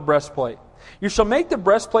move on to the breastplate. You shall make the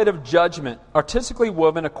breastplate of judgment, artistically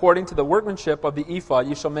woven according to the workmanship of the ephod.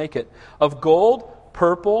 You shall make it of gold,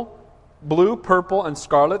 purple, blue, purple, and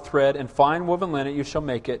scarlet thread, and fine woven linen you shall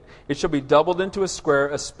make it. It shall be doubled into a square.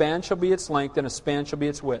 A span shall be its length, and a span shall be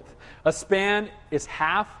its width. A span is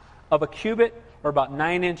half of a cubit, or about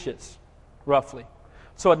 9 inches, roughly.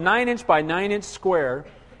 So a 9-inch by 9-inch square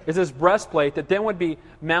is this breastplate that then would be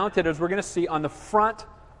mounted, as we're going to see, on the front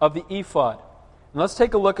of the ephod. And let's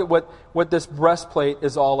take a look at what this breastplate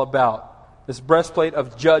is all about. This breastplate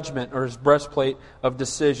of judgment, or this breastplate of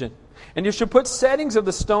decision. And you shall put settings of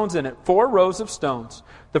the stones in it, 4 rows of stones.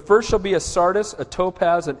 The first shall be a sardius, a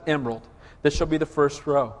topaz, an emerald. This shall be the first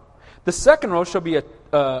row. The second row shall be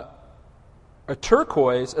a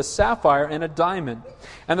turquoise, a sapphire, and a diamond.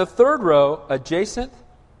 And the third row, a jacinth,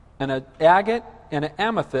 and an agate, and an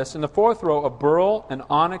amethyst. And the fourth row, a beryl, an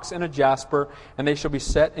onyx, and a jasper. And they shall be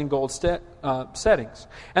set in gold settings.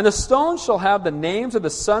 And the stones shall have the names of the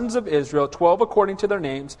sons of Israel, 12 according to their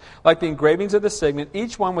names, like the engravings of the signet,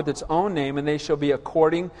 each one with its own name, and they shall be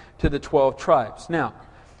according to the 12 tribes. Now,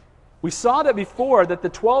 we saw that before, that the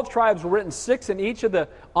 12 tribes were written, 6 in each of the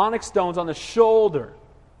onyx stones on the shoulder,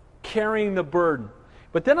 carrying the burden.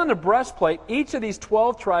 But then on the breastplate, each of these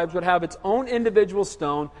 12 tribes would have its own individual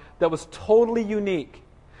stone that was totally unique.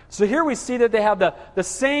 So here we see that they have the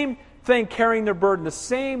same thing carrying their burden, the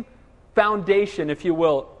same foundation, if you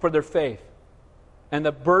will, for their faith. And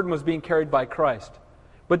the burden was being carried by Christ.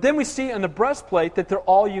 But then we see on the breastplate that they're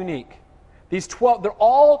all unique. These 12, they're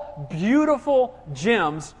all beautiful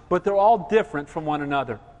gems, but they're all different from one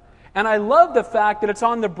another. And I love the fact that it's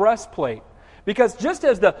on the breastplate. Because just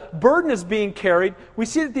as the burden is being carried, we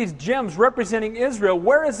see that these gems representing Israel,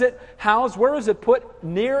 where is it housed? Where is it put?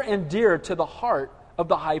 Near and dear to the heart of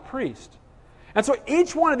the high priest. And so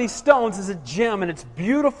each one of these stones is a gem, and it's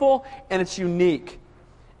beautiful and it's unique.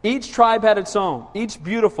 Each tribe had its own, each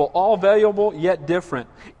beautiful, all valuable yet different.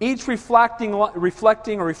 Each reflecting or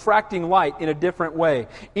refracting light in a different way.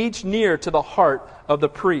 Each near to the heart of the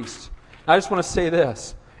priest. I just want to say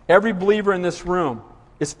this. Every believer in this room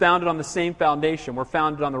is founded on the same foundation. We're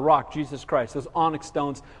founded on the rock, Jesus Christ. Those onyx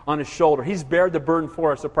stones on his shoulder. He's bared the burden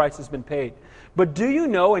for us. The price has been paid. But do you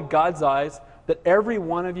know in God's eyes that every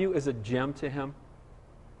one of you is a gem to him?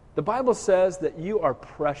 The Bible says that you are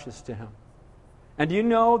precious to him. And do you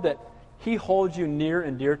know that he holds you near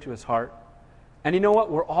and dear to his heart? And you know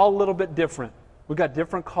what? We're all a little bit different. We've got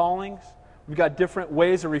different callings. We've got different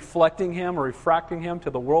ways of reflecting him or refracting him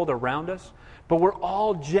to the world around us. But we're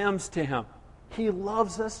all gems to him. He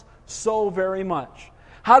loves us so very much.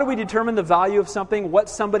 How do we determine the value of something? What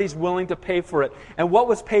somebody's willing to pay for it. And what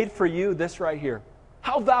was paid for you? This right here.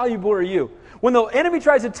 How valuable are you? When the enemy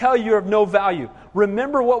tries to tell you you're of no value,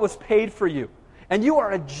 remember what was paid for you. And you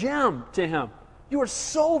are a gem to him. You are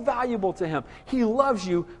so valuable to him. He loves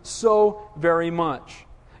you so very much.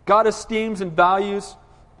 God esteems and values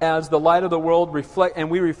as the light of the world, and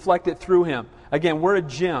we reflect it through him. Again, we're a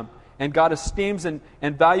gem. And God esteems and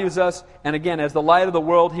values us. And again, as the light of the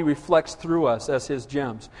world, he reflects through us as his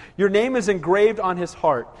gems. Your name is engraved on his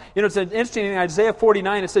heart. You know, it's interesting, in Isaiah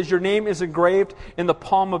 49, it says, your name is engraved in the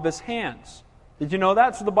palm of his hands. Did you know that?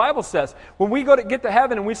 That's what the Bible says. When we get to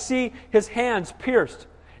heaven and we see his hands pierced,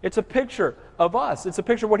 it's a picture of us. It's a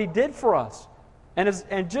picture of what he did for us.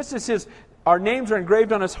 And just as our names are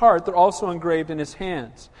engraved on his heart, they're also engraved in his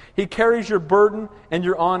hands. He carries your burden and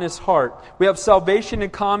you're on his heart. We have salvation in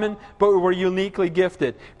common, but we're uniquely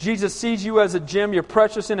gifted. Jesus sees you as a gem. You're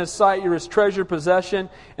precious in his sight. You're his treasured possession.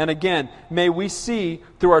 And again, may we see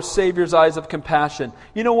through our Savior's eyes of compassion.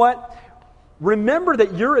 You know what? Remember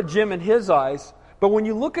that you're a gem in his eyes, but when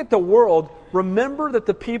you look at the world, remember that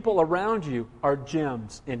the people around you are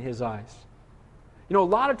gems in his eyes. You know, a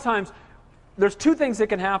lot of times, there's two things that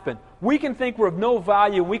can happen. We can think we're of no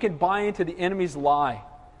value, and we can buy into the enemy's lie.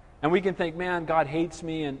 And we can think, man, God hates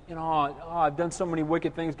me, and I've done so many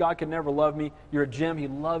wicked things. God could never love me. You're a gem. He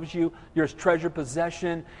loves you. You're His treasured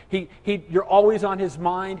possession. You're always on His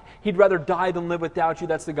mind. He'd rather die than live without you.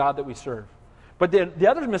 That's the God that we serve. But the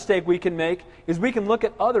other mistake we can make is we can look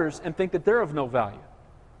at others and think that they're of no value.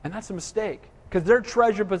 And that's a mistake, because they're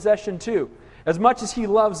treasured possession too. As much as He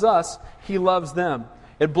loves us, He loves them.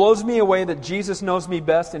 It blows me away that Jesus knows me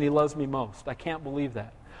best and He loves me most. I can't believe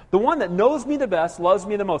that. The one that knows me the best loves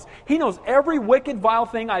me the most. He knows every wicked, vile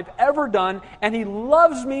thing I've ever done, and He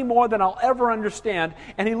loves me more than I'll ever understand.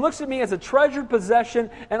 And He looks at me as a treasured possession,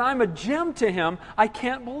 and I'm a gem to Him. I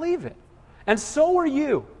can't believe it. And so are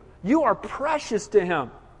you. You are precious to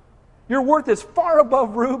Him. Your worth is far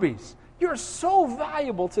above rubies. You're so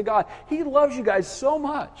valuable to God. He loves you guys so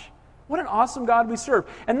much. What an awesome God we serve.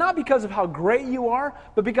 And not because of how great you are,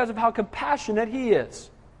 but because of how compassionate He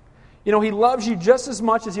is. You know, He loves you just as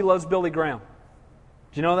much as He loves Billy Graham.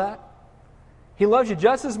 Do you know that? He loves you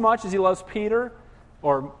just as much as He loves Peter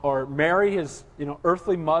or Mary, His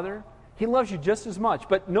earthly mother. He loves you just as much.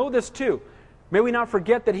 But know this too. May we not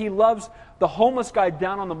forget that He loves the homeless guy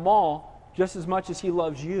down on the mall just as much as He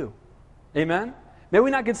loves you. Amen? May we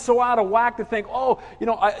not get so out of whack to think, He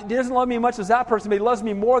doesn't love me as much as that person, but He loves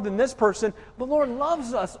me more than this person. The Lord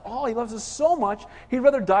loves us all. He loves us so much, He'd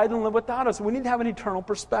rather die than live without us. We need to have an eternal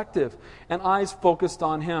perspective and eyes focused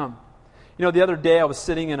on Him. The other day I was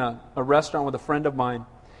sitting in a restaurant with a friend of mine,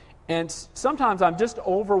 and sometimes I'm just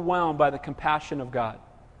overwhelmed by the compassion of God.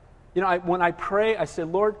 When I pray, I say,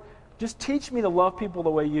 Lord, just teach me to love people the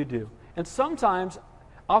way You do. And sometimes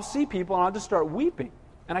I'll see people and I'll just start weeping.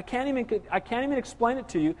 And I can't even explain it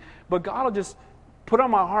to you, but God will just put on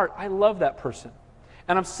my heart, I love that person.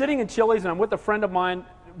 And I'm sitting in Chili's, and I'm with a friend of mine,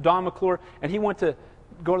 Don McClure, and he went to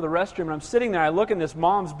go to the restroom, and I'm sitting there, I look, and this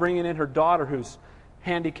mom's bringing in her daughter who's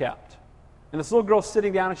handicapped. And this little girl's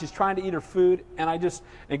sitting down, and she's trying to eat her food, and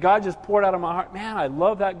God just poured out of my heart, man, I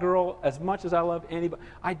love that girl as much as I love anybody.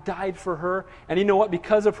 I died for her, and you know what?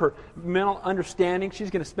 Because of her mental understanding, she's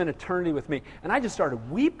going to spend eternity with me. And I just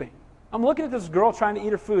started weeping. I'm looking at this girl trying to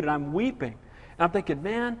eat her food, and I'm weeping. And I'm thinking,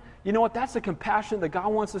 man, you know what? That's the compassion that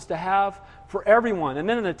God wants us to have for everyone. And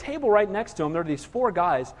then at the table right next to him, there were these 4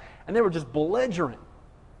 guys, and they were just belligerent.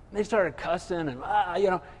 And they started cussing,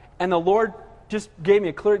 and the Lord just gave me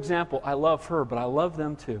a clear example. I love her, but I love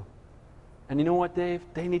them too. And you know what, Dave?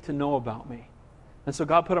 They need to know about me. And so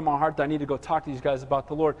God put in my heart that I need to go talk to these guys about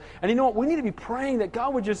the Lord. And you know what? We need to be praying that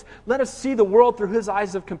God would just let us see the world through His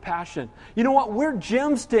eyes of compassion. You know what? We're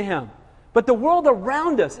gems to Him. But the world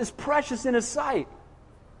around us is precious in His sight.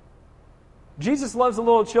 Jesus loves the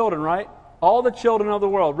little children, right? All the children of the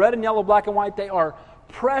world, red and yellow, black and white, they are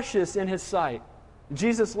precious in His sight.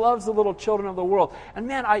 Jesus loves the little children of the world. And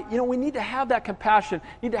man, we need to have that compassion,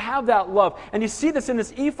 need to have that love. And you see this in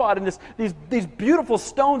this ephod and these beautiful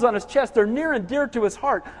stones on His chest. They're near and dear to His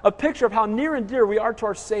heart, a picture of how near and dear we are to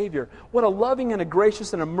our Savior. What a loving and a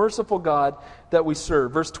gracious and a merciful God that we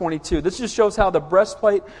serve. Verse 22. This just shows how the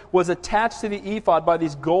breastplate was attached to the ephod by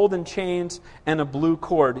these golden chains and a blue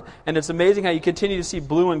cord. And it's amazing how you continue to see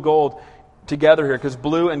blue and gold together here, because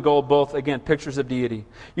blue and gold both, again, pictures of deity.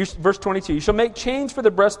 Verse 22, you shall make chains for the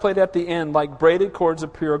breastplate at the end, like braided cords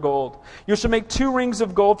of pure gold. You shall make 2 rings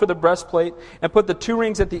of gold for the breastplate, and put the 2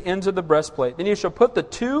 rings at the ends of the breastplate. Then you shall put the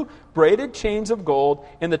 2 braided chains of gold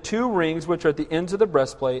in the 2 rings which are at the ends of the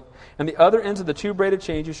breastplate, and the other ends of the 2 braided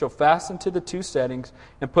chains you shall fasten to the 2 settings,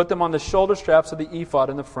 and put them on the shoulder straps of the ephod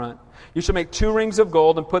in the front. You shall make 2 rings of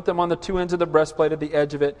gold, and put them on the 2 ends of the breastplate at the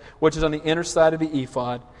edge of it, which is on the inner side of the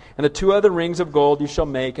ephod. And the 2 other rings of gold you shall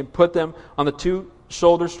make, and put them on the 2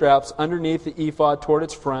 shoulder straps underneath the ephod toward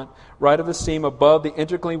its front, right of the seam above the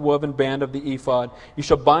intricately woven band of the ephod. You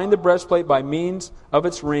shall bind the breastplate by means of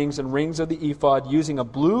its rings and rings of the ephod, using a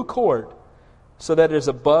blue cord, so that it is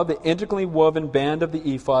above the intricately woven band of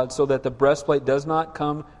the ephod, so that the breastplate does not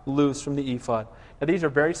come loose from the ephod. Now, these are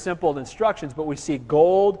very simple instructions, but we see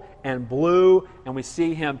gold and blue, and we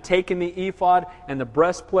see him taking the ephod and the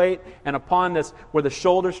breastplate, and upon this, where the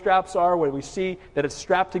shoulder straps are, where we see that it's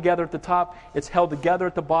strapped together at the top, it's held together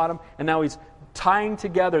at the bottom, and now he's tying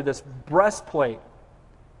together this breastplate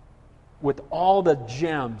with all the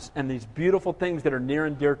gems and these beautiful things that are near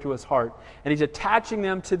and dear to his heart. And he's attaching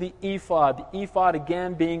them to the ephod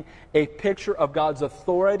again being a picture of God's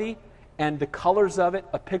authority, and the colors of it,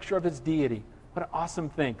 a picture of his deity. What an awesome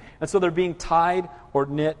thing. And so they're being tied or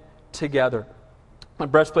knit together. And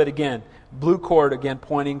breastplate again, blue cord again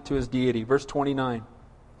pointing to his deity. Verse 29.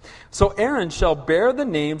 So Aaron shall bear the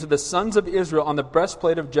names of the sons of Israel on the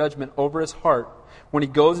breastplate of judgment over his heart when he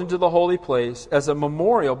goes into the holy place as a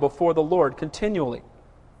memorial before the Lord continually.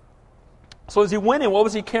 So as he went in, what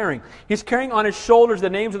was he carrying? He's carrying on his shoulders the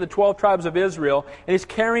names of the 12 tribes of Israel, and he's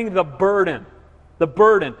carrying the burden. The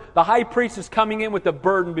burden. The high priest is coming in with the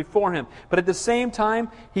burden before him. But at the same time,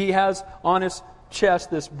 he has on his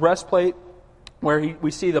chest this breastplate where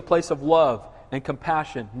we see the place of love and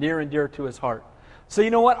compassion near and dear to his heart. So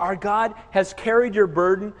you know what? Our God has carried your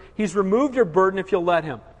burden. He's removed your burden if you'll let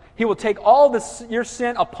him. He will take all your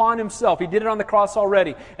sin upon himself. He did it on the cross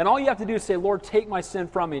already. And all you have to do is say, Lord, take my sin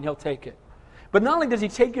from me, and he'll take it. But not only does he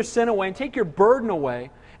take your sin away and take your burden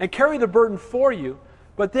away and carry the burden for you,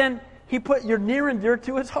 but then you're near and dear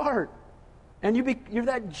to his heart. And you're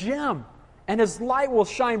that gem. And his light will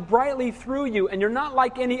shine brightly through you. And you're not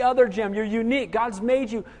like any other gem. You're unique. God's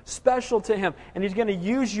made you special to him. And he's going to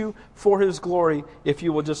use you for his glory if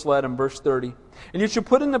you will just let him. Verse 30. And you shall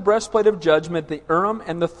put in the breastplate of judgment the Urim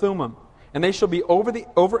and the Thummim. And they shall be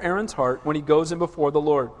over Aaron's heart when he goes in before the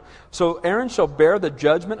Lord. So Aaron shall bear the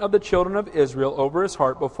judgment of the children of Israel over his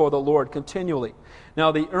heart before the Lord continually.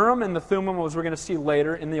 Now the Urim and the Thummim, as we're going to see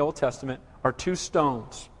later in the Old Testament, are two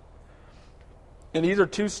stones. And these are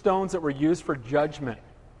two stones that were used for judgment.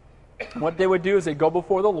 What they would do is they'd go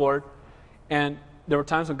before the Lord, and there were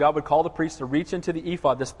times when God would call the priest to reach into the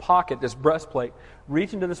ephod, this pocket, this breastplate,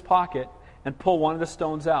 reach into this pocket and pull one of the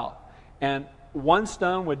stones out. And one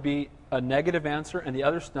stone would be a negative answer, and the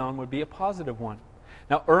other stone would be a positive one.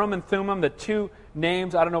 Now, Urim and Thummim, the two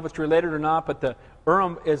names, I don't know if it's related or not, but the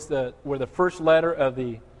Urim is where the first letter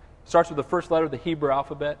starts with the first letter of the Hebrew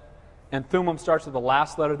alphabet, and Thummim starts with the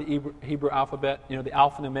last letter of the Hebrew alphabet, the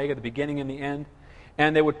Alpha and Omega, the beginning and the end.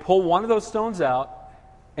 And they would pull one of those stones out,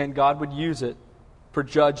 and God would use it for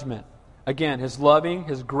judgment. Again, his loving,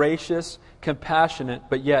 his gracious, compassionate,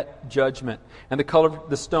 but yet judgment. And the color of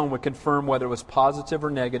the stone would confirm whether it was positive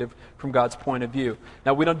or negative from God's point of view.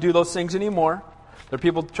 Now, we don't do those things anymore. There are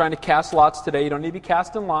people trying to cast lots today. You don't need to be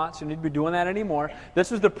casting lots. You don't need to be doing that anymore.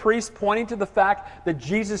 This was the priest pointing to the fact that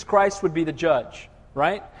Jesus Christ would be the judge,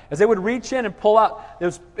 right? As they would reach in and pull out,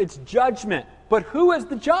 it's judgment. But who is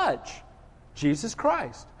the judge? Jesus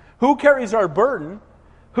Christ. Who carries our burden?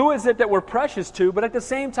 Who is it that we're precious to? But at the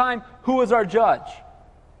same time, who is our judge?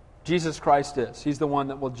 Jesus Christ is. He's the one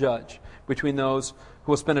that will judge between those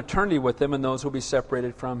who will spend eternity with him and those who will be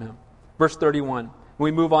separated from him. Verse 31.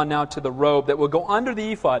 We move on now to the robe that will go under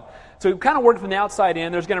the ephod. So we've kind of worked from the outside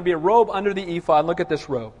in. There's going to be a robe under the ephod. Look at this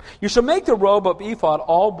robe. You shall make the robe of ephod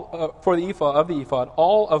for the ephod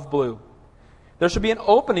all of blue. There shall be an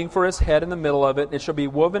opening for his head in the middle of it. It shall be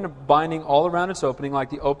woven and binding all around its opening like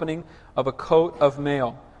the opening of a coat of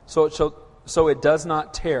mail, so it does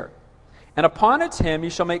not tear. And upon its hem you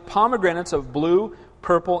shall make pomegranates of blue,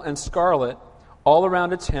 purple, and scarlet all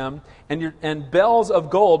around its hem, and bells of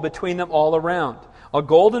gold between them all around. A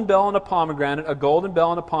golden bell and a pomegranate, a golden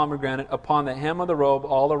bell and a pomegranate upon the hem of the robe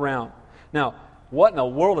all around. Now, what in the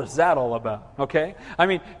world is that all about? Okay?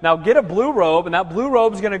 Now get a blue robe, and that blue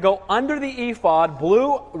robe is going to go under the ephod,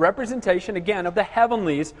 blue representation, again, of the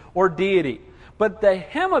heavenlies or deity. But the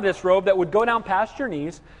hem of this robe that would go down past your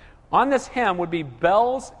knees, on this hem would be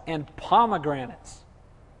bells and pomegranates.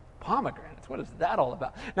 Pomegranates, what is that all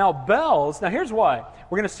about? Now here's why.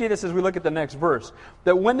 We're going to see this as we look at the next verse.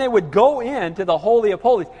 That when they would go into the Holy of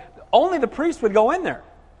Holies, only the priest would go in there.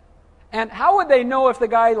 And how would they know if the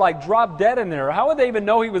guy dropped dead in there? Or how would they even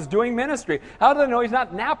know he was doing ministry? How do they know he's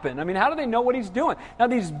not napping? How do they know what he's doing? Now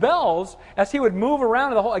these bells, as he would move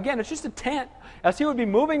around in the again, it's just a tent. As he would be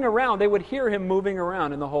moving around, they would hear him moving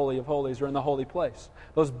around in the Holy of Holies or in the holy place.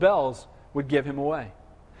 Those bells would give him away.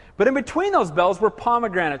 But in between those bells were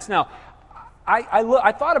pomegranates. Now,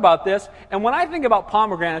 I thought about this, and when I think about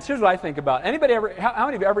pomegranates, here's what I think about. How many of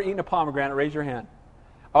you have ever eaten a pomegranate? Raise your hand.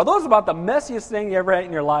 Are those about the messiest thing you ever ate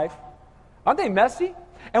in your life? Aren't they messy?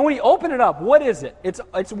 And when you open it up, what is it?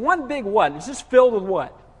 It's one big what? It's just filled with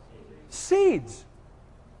what? Seeds.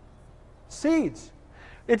 Seeds.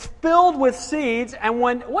 It's filled with seeds, and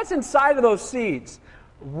what's inside of those seeds?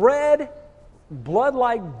 Red,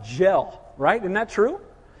 blood-like gel, right? Isn't that true?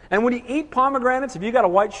 And when you eat pomegranates, if you got a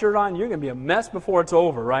white shirt on, you're going to be a mess before it's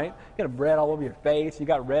over, right? You got red all over your face. You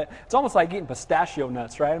got red. It's almost like eating pistachio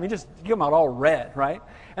nuts, right? Just get them out all red, right?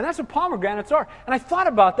 And that's what pomegranates are. And I thought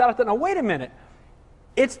about that. I thought, now wait a minute.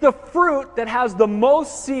 It's the fruit that has the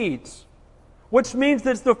most seeds, which means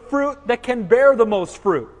that it's the fruit that can bear the most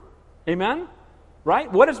fruit. Amen?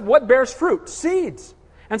 Right? What bears fruit? Seeds.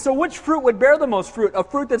 And so which fruit would bear the most fruit? A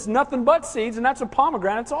fruit that's nothing but seeds, and that's what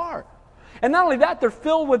pomegranates are. And not only that, they're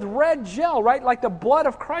filled with red gel, right? Like the blood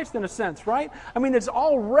of Christ in a sense, right? It's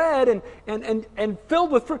all red and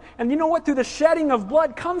filled with fruit. And you know what? Through the shedding of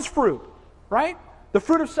blood comes fruit, right? The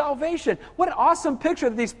fruit of salvation. What an awesome picture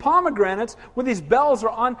that these pomegranates with these bells are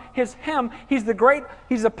on his hem. He's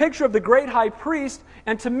a picture of the great high priest.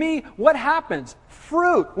 And to me, what happens?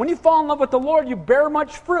 Fruit. When you fall in love with the Lord, you bear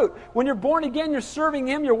much fruit. When you're born again, you're serving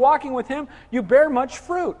Him, you're walking with Him, you bear much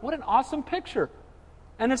fruit. What an awesome picture.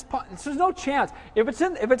 And there's no chance. If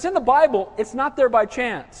it's in the Bible, it's not there by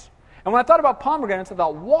chance. And when I thought about pomegranates, I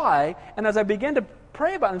thought, why? And as I began to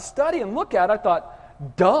pray about it and study and look at it, I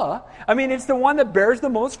thought, duh. I mean, it's the one that bears the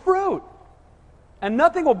most fruit. And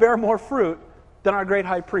nothing will bear more fruit than our great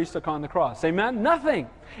high priest took on the cross. Amen? Nothing.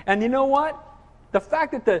 And you know what? The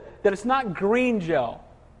fact that it's not green gel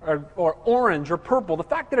or orange or purple, the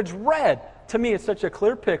fact that it's red, to me is such a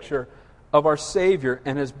clear picture of our Savior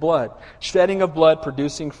and His blood. Shedding of blood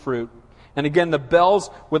producing fruit. And again, the bells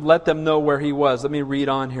would let them know where He was. Let me read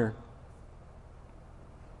on here.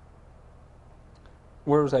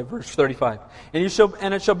 Where was I? Verse 35. And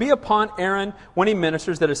it shall be upon Aaron when he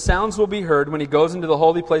ministers that his sounds will be heard when he goes into the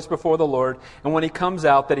holy place before the Lord, and when he comes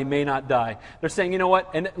out that he may not die. They're saying, you know what?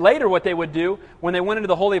 And later what they would do, when they went into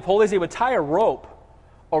the Holy of Holies, they would tie a rope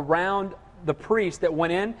around the priest that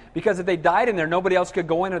went in, because if they died in there, nobody else could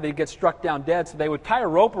go in or they'd get struck down dead. So they would tie a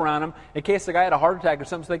rope around him in case the guy had a heart attack or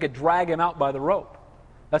something, so they could drag him out by the rope.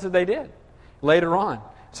 That's what they did later on.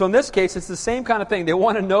 So in this case, it's the same kind of thing. They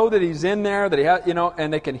want to know that He's in there, that He has,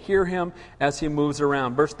 and they can hear Him as He moves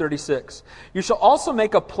around. Verse 36. You shall also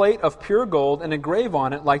make a plate of pure gold and engrave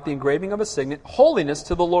on it, like the engraving of a signet, holiness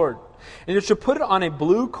to the Lord. And you shall put it on a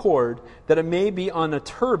blue cord, that it may be on a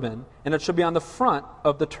turban, and it shall be on the front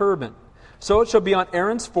of the turban. So it shall be on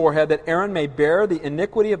Aaron's forehead, that Aaron may bear the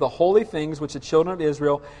iniquity of the holy things which the children of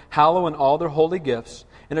Israel hallow in all their holy gifts.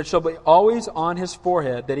 And it shall be always on his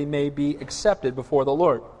forehead, that he may be accepted before the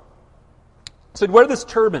Lord. So wear this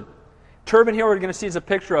turban. Turban here we're going to see is a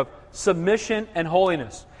picture of submission and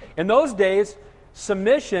holiness. In those days,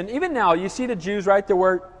 submission, even now, you see the Jews, right? They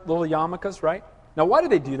wear little yarmulkes, right? Now, why do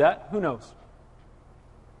they do that? Who knows?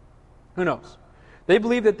 Who knows? They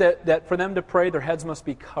believe that for them to pray, their heads must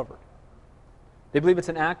be covered. They believe it's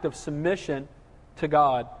an act of submission to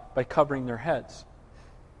God by covering their heads.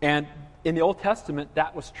 And in the Old Testament,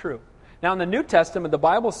 that was true. Now, in the New Testament, the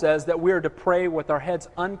Bible says that we are to pray with our heads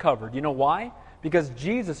uncovered. You know why? Because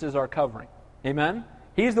Jesus is our covering. Amen?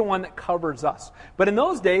 He's the one that covers us. But in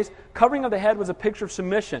those days, covering of the head was a picture of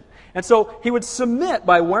submission. And so he would submit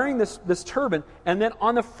by wearing this turban, and then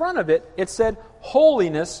on the front of it, it said,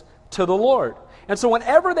 holiness to the Lord. And so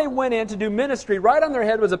whenever they went in to do ministry, right on their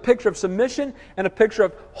head was a picture of submission and a picture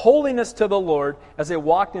of holiness to the Lord as they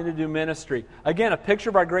walked in to do ministry. Again, a picture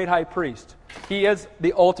of our great high priest. He is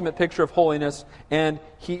the ultimate picture of holiness, and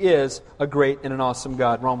He is a great and an awesome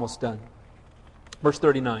God. We're almost done. Verse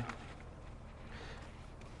 39.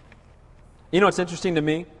 You know what's interesting to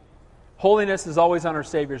me? Holiness is always on our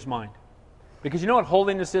Savior's mind. Because you know what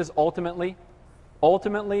holiness is ultimately?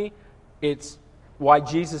 Ultimately, it's why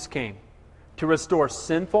Jesus came. To restore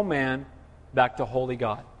sinful man back to holy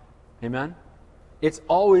God. Amen? It's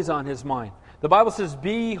always on His mind. The Bible says,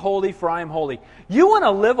 be holy for I am holy. You want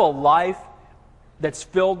to live a life that's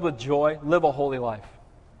filled with joy? Live a holy life.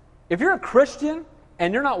 If you're a Christian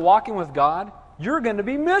and you're not walking with God, you're going to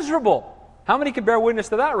be miserable. How many can bear witness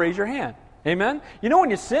to that? Raise your hand. Amen? You know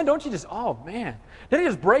when you sin, don't you just, oh man, did it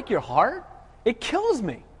just break your heart? It kills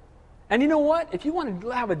me. And you know what? If you want to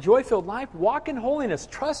have a joy-filled life, walk in holiness.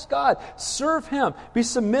 Trust God. Serve Him. Be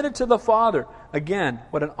submitted to the Father. Again,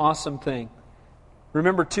 what an awesome thing.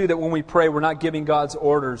 Remember, too, that when we pray, we're not giving God's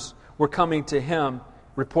orders. We're coming to Him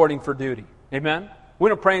reporting for duty. Amen? We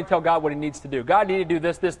don't pray and tell God what He needs to do. God, you need to do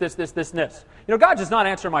this, this, this, this, this, and this. You know, God does not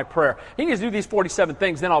answer my prayer. He needs to do these 47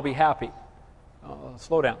 things, then I'll be happy.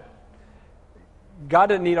 Slow down. God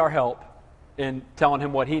doesn't need our help in telling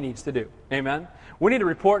Him what He needs to do. Amen? We need to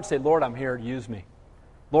report and say, Lord, I'm here. Use me.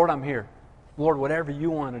 Lord, I'm here. Lord, whatever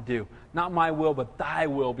you want to do. Not my will, but Thy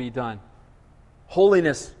will be done.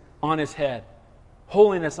 Holiness on His head.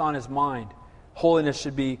 Holiness on His mind. Holiness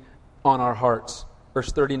should be on our hearts.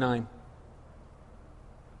 Verse 39.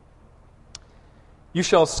 You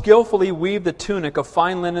shall skillfully weave the tunic of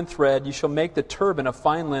fine linen thread. You shall make the turban of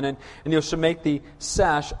fine linen, and you shall make the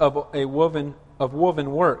sash of woven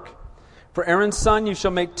work. For Aaron's son you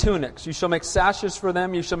shall make tunics. You shall make sashes for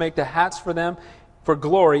them. You shall make the hats for them for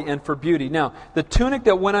glory and for beauty. Now, the tunic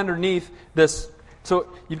that went underneath this, so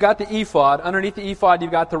you've got the ephod. Underneath the ephod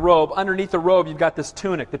you've got the robe. Underneath the robe you've got this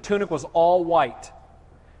tunic. The tunic was all white.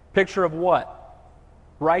 Picture of what?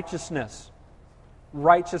 Righteousness.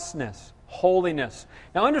 Righteousness. Holiness.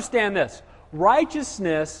 Now understand this.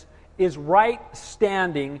 Righteousness is right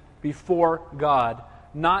standing before God,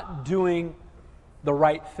 not doing the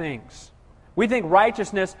right things. We think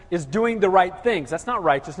righteousness is doing the right things. That's not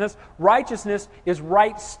righteousness. Righteousness is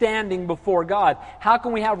right standing before God. How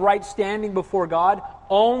can we have right standing before God?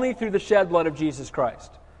 Only through the shed blood of Jesus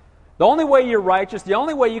Christ. The only way you're righteous, the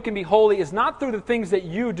only way you can be holy is not through the things that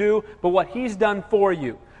you do, but what He's done for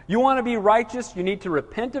you. You want to be righteous, you need to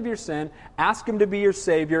repent of your sin, ask Him to be your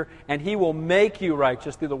Savior, and He will make you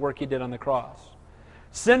righteous through the work He did on the cross.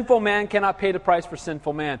 Sinful man cannot pay the price for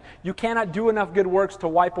sinful man. You cannot do enough good works to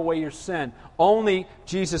wipe away your sin. Only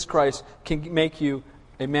Jesus Christ can make you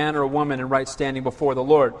a man or a woman in right standing before the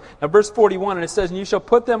Lord. Now verse 41, and it says, "And you shall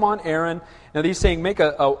put them on Aaron." Now he's saying make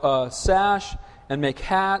a sash and make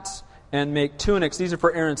hats and make tunics. These are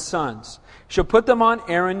for Aaron's sons. "You shall put them on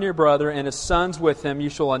Aaron your brother and his sons with him. You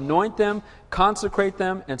shall anoint them, consecrate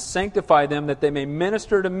them, and sanctify them, that they may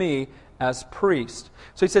minister to me as priests."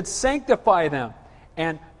 So he said, sanctify them.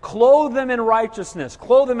 And clothe them in righteousness.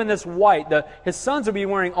 Clothe them in this white. His sons will be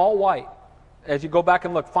wearing all white. As you go back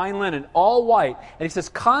and look, fine linen, all white. And he says,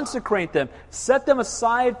 consecrate them. Set them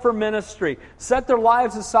aside for ministry. Set their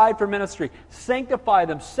lives aside for ministry. Sanctify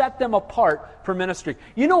them. Set them apart for ministry.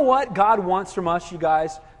 You know what God wants from us, you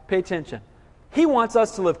guys? Pay attention. He wants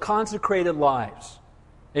us to live consecrated lives.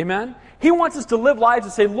 Amen? He wants us to live lives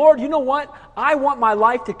and say, Lord, you know what? I want my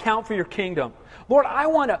life to count for your kingdom. Lord, I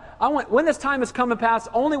want, when this time has come and passed,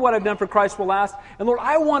 only what I've done for Christ will last. And Lord,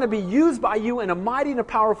 I want to be used by you in a mighty and a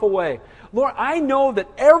powerful way. Lord, I know that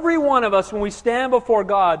every one of us, when we stand before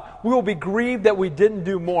God, we will be grieved that we didn't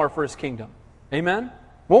do more for His kingdom. Amen?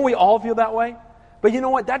 Won't we all feel that way? But you know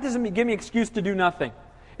what? That doesn't give me an excuse to do nothing.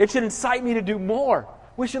 It should incite me to do more.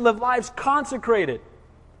 We should live lives consecrated.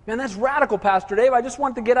 Man, that's radical, Pastor Dave. I just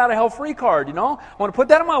want the get out of hell free card, you know. I want to put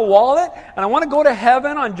that in my wallet, and I want to go to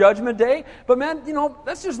heaven on Judgment Day. But man, you know,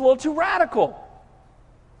 that's just a little too radical.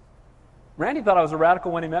 Randy thought I was a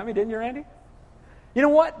radical when he met me, didn't you, Randy? You know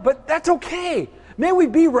what? But that's okay. May we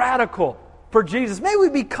be radical for Jesus. May we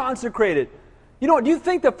be consecrated. You know, do you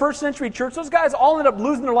think the first century church, those guys all ended up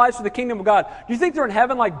losing their lives for the kingdom of God? Do you think they're in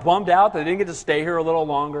heaven like bummed out that they didn't get to stay here a little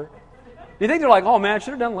longer? Do you think they're like, oh man, I should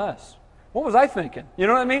have done less? What was I thinking? You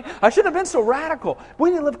know what I mean? I shouldn't have been so radical.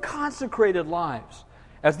 We need to live consecrated lives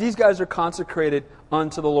as these guys are consecrated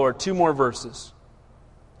unto the Lord. 2 more verses.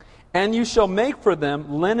 "And you shall make for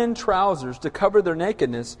them linen trousers to cover their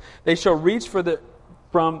nakedness. They shall reach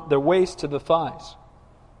from their waist to the thighs."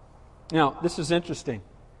 Now, this is interesting.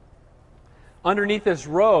 Underneath this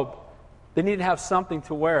robe, they need to have something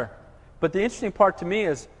to wear. But the interesting part to me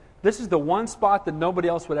is this is the one spot that nobody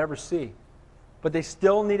else would ever see. But they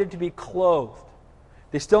still needed to be clothed.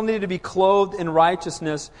 They still needed to be clothed in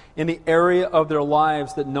righteousness in the area of their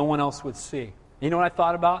lives that no one else would see. You know what I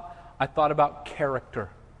thought about? I thought about character.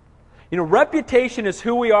 You know, reputation is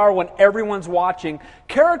who we are when everyone's watching.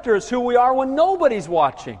 Character is who we are when nobody's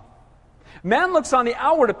watching. Man looks on the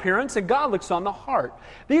outward appearance and God looks on the heart.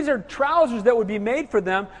 These are trousers that would be made for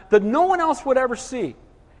them that no one else would ever see.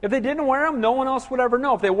 If they didn't wear them, no one else would ever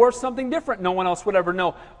know. If they wore something different, no one else would ever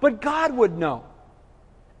know. But God would know.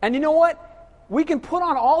 And you know what? We can put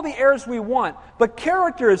on all the airs we want, but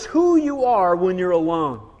character is who you are when you're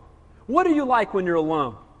alone. What are you like when you're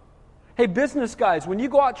alone? Hey, business guys, when you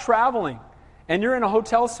go out traveling and you're in a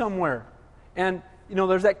hotel somewhere and you know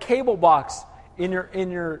there's that cable box in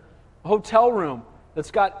your hotel room that's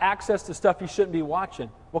got access to stuff you shouldn't be watching,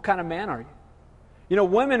 what kind of man are you? You know,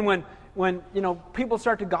 women, when you know people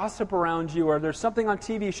start to gossip around you or there's something on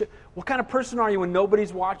TV, what kind of person are you when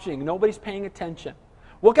nobody's watching, nobody's paying attention?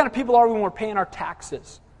 What kind of people are we when we're paying our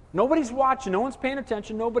taxes? Nobody's watching, no one's paying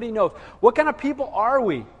attention, nobody knows. What kind of people are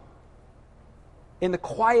we in the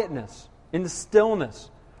quietness, in the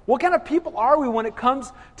stillness? What kind of people are we when it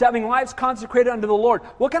comes to having lives consecrated unto the Lord?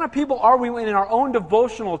 What kind of people are we when in our own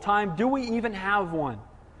devotional time? Do we even have one?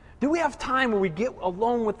 Do we have time where we get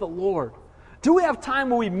alone with the Lord? Do we have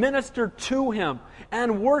time where we minister to Him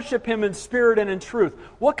and worship Him in spirit and in truth?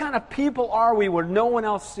 What kind of people are we where no one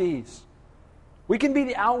else sees? We can be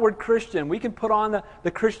the outward Christian. We can put on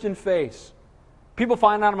the Christian face. People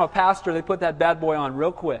find out I'm a pastor, they put that bad boy on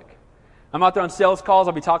real quick. I'm out there on sales calls,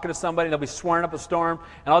 I'll be talking to somebody, they'll be swearing up a storm,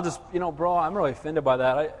 and I'll just, bro, I'm really offended by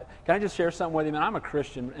that. Can I just share something with you, man? I'm a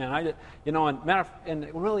Christian, and matter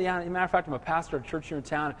of fact, I'm a pastor at a church here in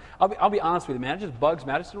town. I'll be honest with you, man, it just bugs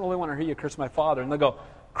me. I just don't really want to hear you curse my father. And they'll go,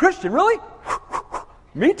 Christian, really?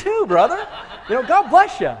 Me too, brother. God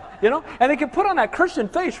bless you. And they can put on that Christian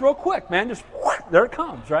face real quick, man. Just there it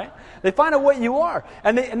comes, right? They find out what you are,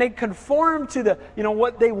 and they conform to the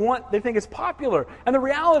what they want. They think is popular, and the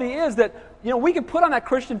reality is that we can put on that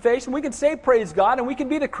Christian face, and we can say praise God, and we can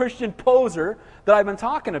be the Christian poser that I've been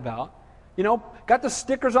talking about. You know, got the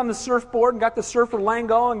stickers on the surfboard and got the surfer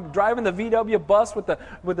Lango and driving the VW bus with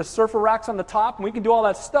the surfer racks on the top, and we can do all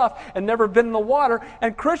that stuff and never been in the water.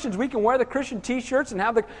 And Christians, we can wear the Christian T-shirts and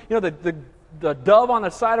have the dove on the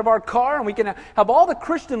side of our car, and we can have all the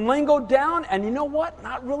Christian lingo down, and you know what?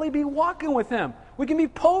 Not really be walking with Him. We can be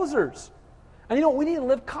posers. And you know what? We need to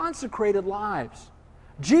live consecrated lives.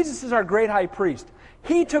 Jesus is our great high priest.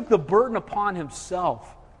 He took the burden upon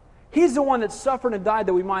Himself. He's the one that suffered and died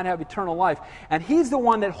that we might have eternal life. And He's the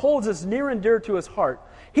one that holds us near and dear to His heart.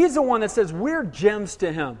 He's the one that says we're gems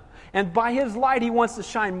to Him. And by His light, He wants to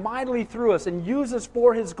shine mightily through us and use us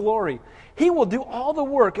for His glory. He will do all the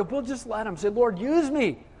work if we'll just let Him. Say, Lord, use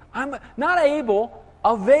me. I'm not able,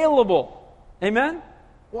 available. Amen?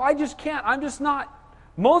 Well, I just can't. I'm just not.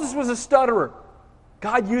 Moses was a stutterer.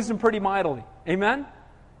 God used him pretty mightily. Amen?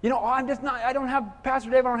 You know, I'm just not, I don't have, Pastor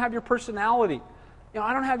Dave, I don't have your personality. You know,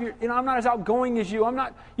 I don't have your, you know, I'm not as outgoing as you. I'm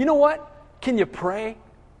not, you know what? Can you pray?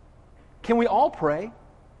 Can we all pray?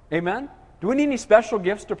 Amen? Do we need any special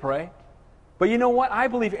gifts to pray? But you know what? I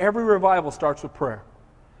believe every revival starts with prayer.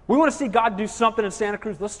 We want to see God do something in Santa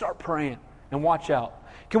Cruz. Let's start praying and watch out.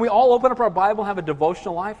 Can we all open up our Bible and have a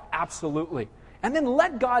devotional life? Absolutely. And then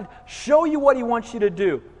let God show you what He wants you to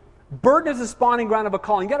do. Burden is the spawning ground of a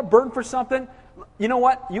calling. You got a burden for something? You know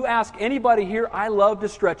what? You ask anybody here, I love to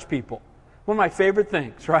stretch people. One of my favorite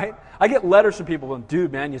things, right? I get letters from people going,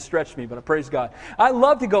 dude, man, you stretched me, but I praise God. I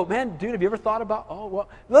love to go, man, dude, have you ever thought about, oh, well,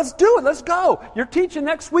 let's do it, let's go. You're teaching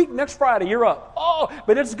next week, next Friday, you're up. Oh,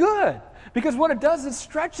 but it's good. Because what it does is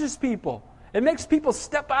stretches people. It makes people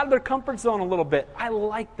step out of their comfort zone a little bit. I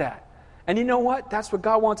like that. And you know what? That's what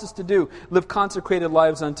God wants us to do. Live consecrated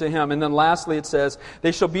lives unto Him. And then lastly it says,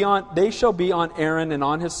 they shall be on Aaron and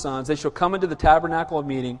on his sons. They shall come into the tabernacle of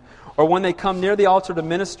meeting, or when they come near the altar to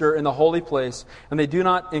minister in the holy place, and they do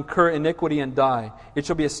not incur iniquity and die. It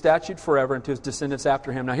shall be a statute forever unto his descendants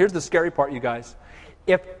after him. Now here's the scary part, you guys.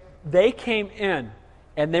 If they came in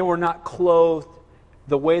and they were not clothed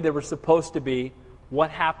the way they were supposed to be,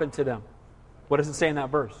 what happened to them? What does it say in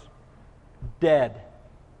that verse? Dead.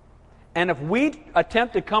 And if we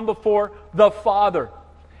attempt to come before the Father,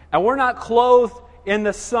 and we're not clothed in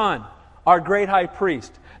the Son, our great high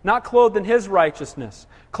priest, not clothed in His righteousness,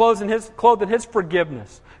 clothed in His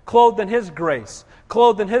forgiveness, clothed in His grace,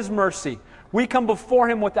 clothed in His mercy, we come before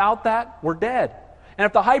Him without that, we're dead. And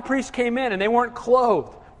if the high priest came in and they weren't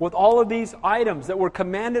clothed with all of these items that were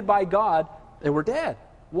commanded by God, they were dead.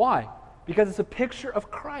 Why? Because it's a picture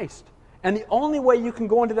of Christ. And the only way you can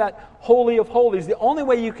go into that Holy of Holies, the only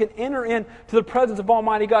way you can enter into the presence of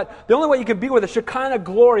Almighty God, the only way you can be where the Shekinah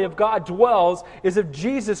glory of God dwells is if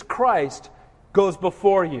Jesus Christ goes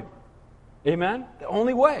before you. Amen? The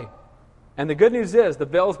only way. And the good news is the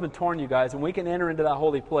veil's been torn, you guys, and we can enter into that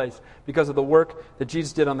holy place because of the work that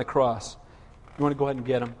Jesus did on the cross. You want to go ahead and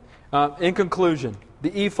get them. In conclusion,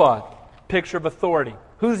 the ephod, picture of authority.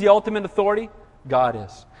 Who's the ultimate authority? God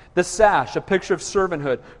is. The sash, a picture of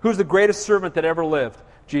servanthood. Who's the greatest servant that ever lived?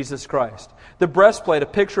 Jesus Christ. The breastplate, a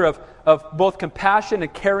picture of both compassion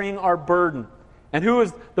and carrying our burden. And who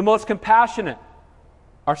is the most compassionate?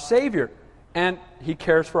 Our Savior. And He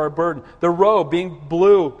cares for our burden. The robe, being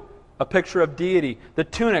blue, a picture of deity. The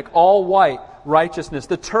tunic, all white, righteousness.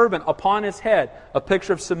 The turban upon His head, a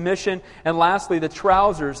picture of submission. And lastly, the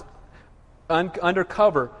trousers,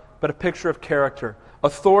 undercover, but a picture of character.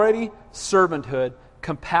 Authority, servanthood,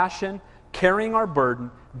 compassion, carrying our burden,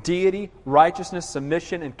 deity, righteousness,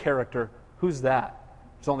 submission, and character. Who's that?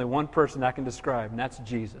 There's only one person that can describe, and that's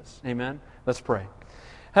Jesus. Amen? Let's pray.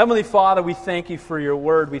 Heavenly Father, we thank You for Your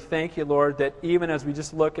word. We thank You, Lord, that even as we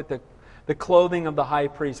just look at the clothing of the high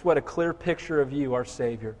priest, what a clear picture of You, our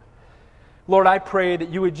Savior. Lord, I pray that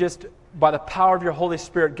You would just, by the power of Your Holy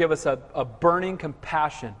Spirit, give us a burning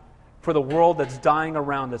compassion for the world that's dying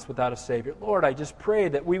around us without a Savior. Lord, I just pray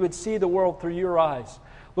that we would see the world through Your eyes.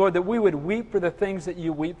 Lord, that we would weep for the things that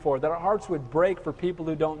You weep for, that our hearts would break for people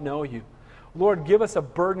who don't know You. Lord, give us a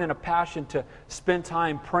burden and a passion to spend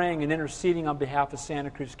time praying and interceding on behalf of Santa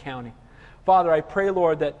Cruz County. Father, I pray,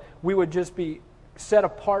 Lord, that we would just be set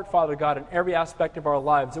apart, Father God, in every aspect of our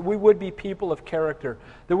lives, that we would be people of character,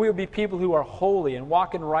 that we would be people who are holy and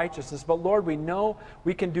walk in righteousness. But Lord, we know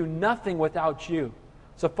we can do nothing without You.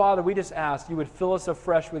 So, Father, we just ask You would fill us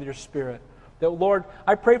afresh with Your Spirit. That, Lord,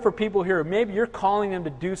 I pray for people here, maybe You're calling them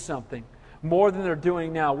to do something more than they're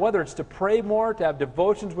doing now, whether it's to pray more, to have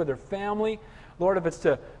devotions with their family, Lord, if it's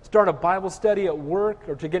to start a Bible study at work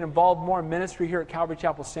or to get involved more in ministry here at Calvary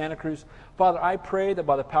Chapel Santa Cruz. Father, I pray that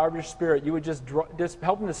by the power of Your Spirit, You would just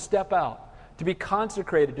help them to step out, to be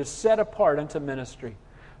consecrated, to set apart unto ministry.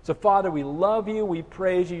 So, Father, we love you. We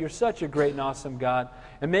praise you. You're such a great and awesome God.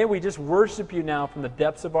 And may we just worship you now from the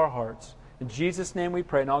depths of our hearts. In Jesus' name we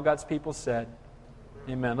pray. And all God's people said,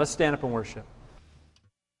 amen. Let's stand up and worship.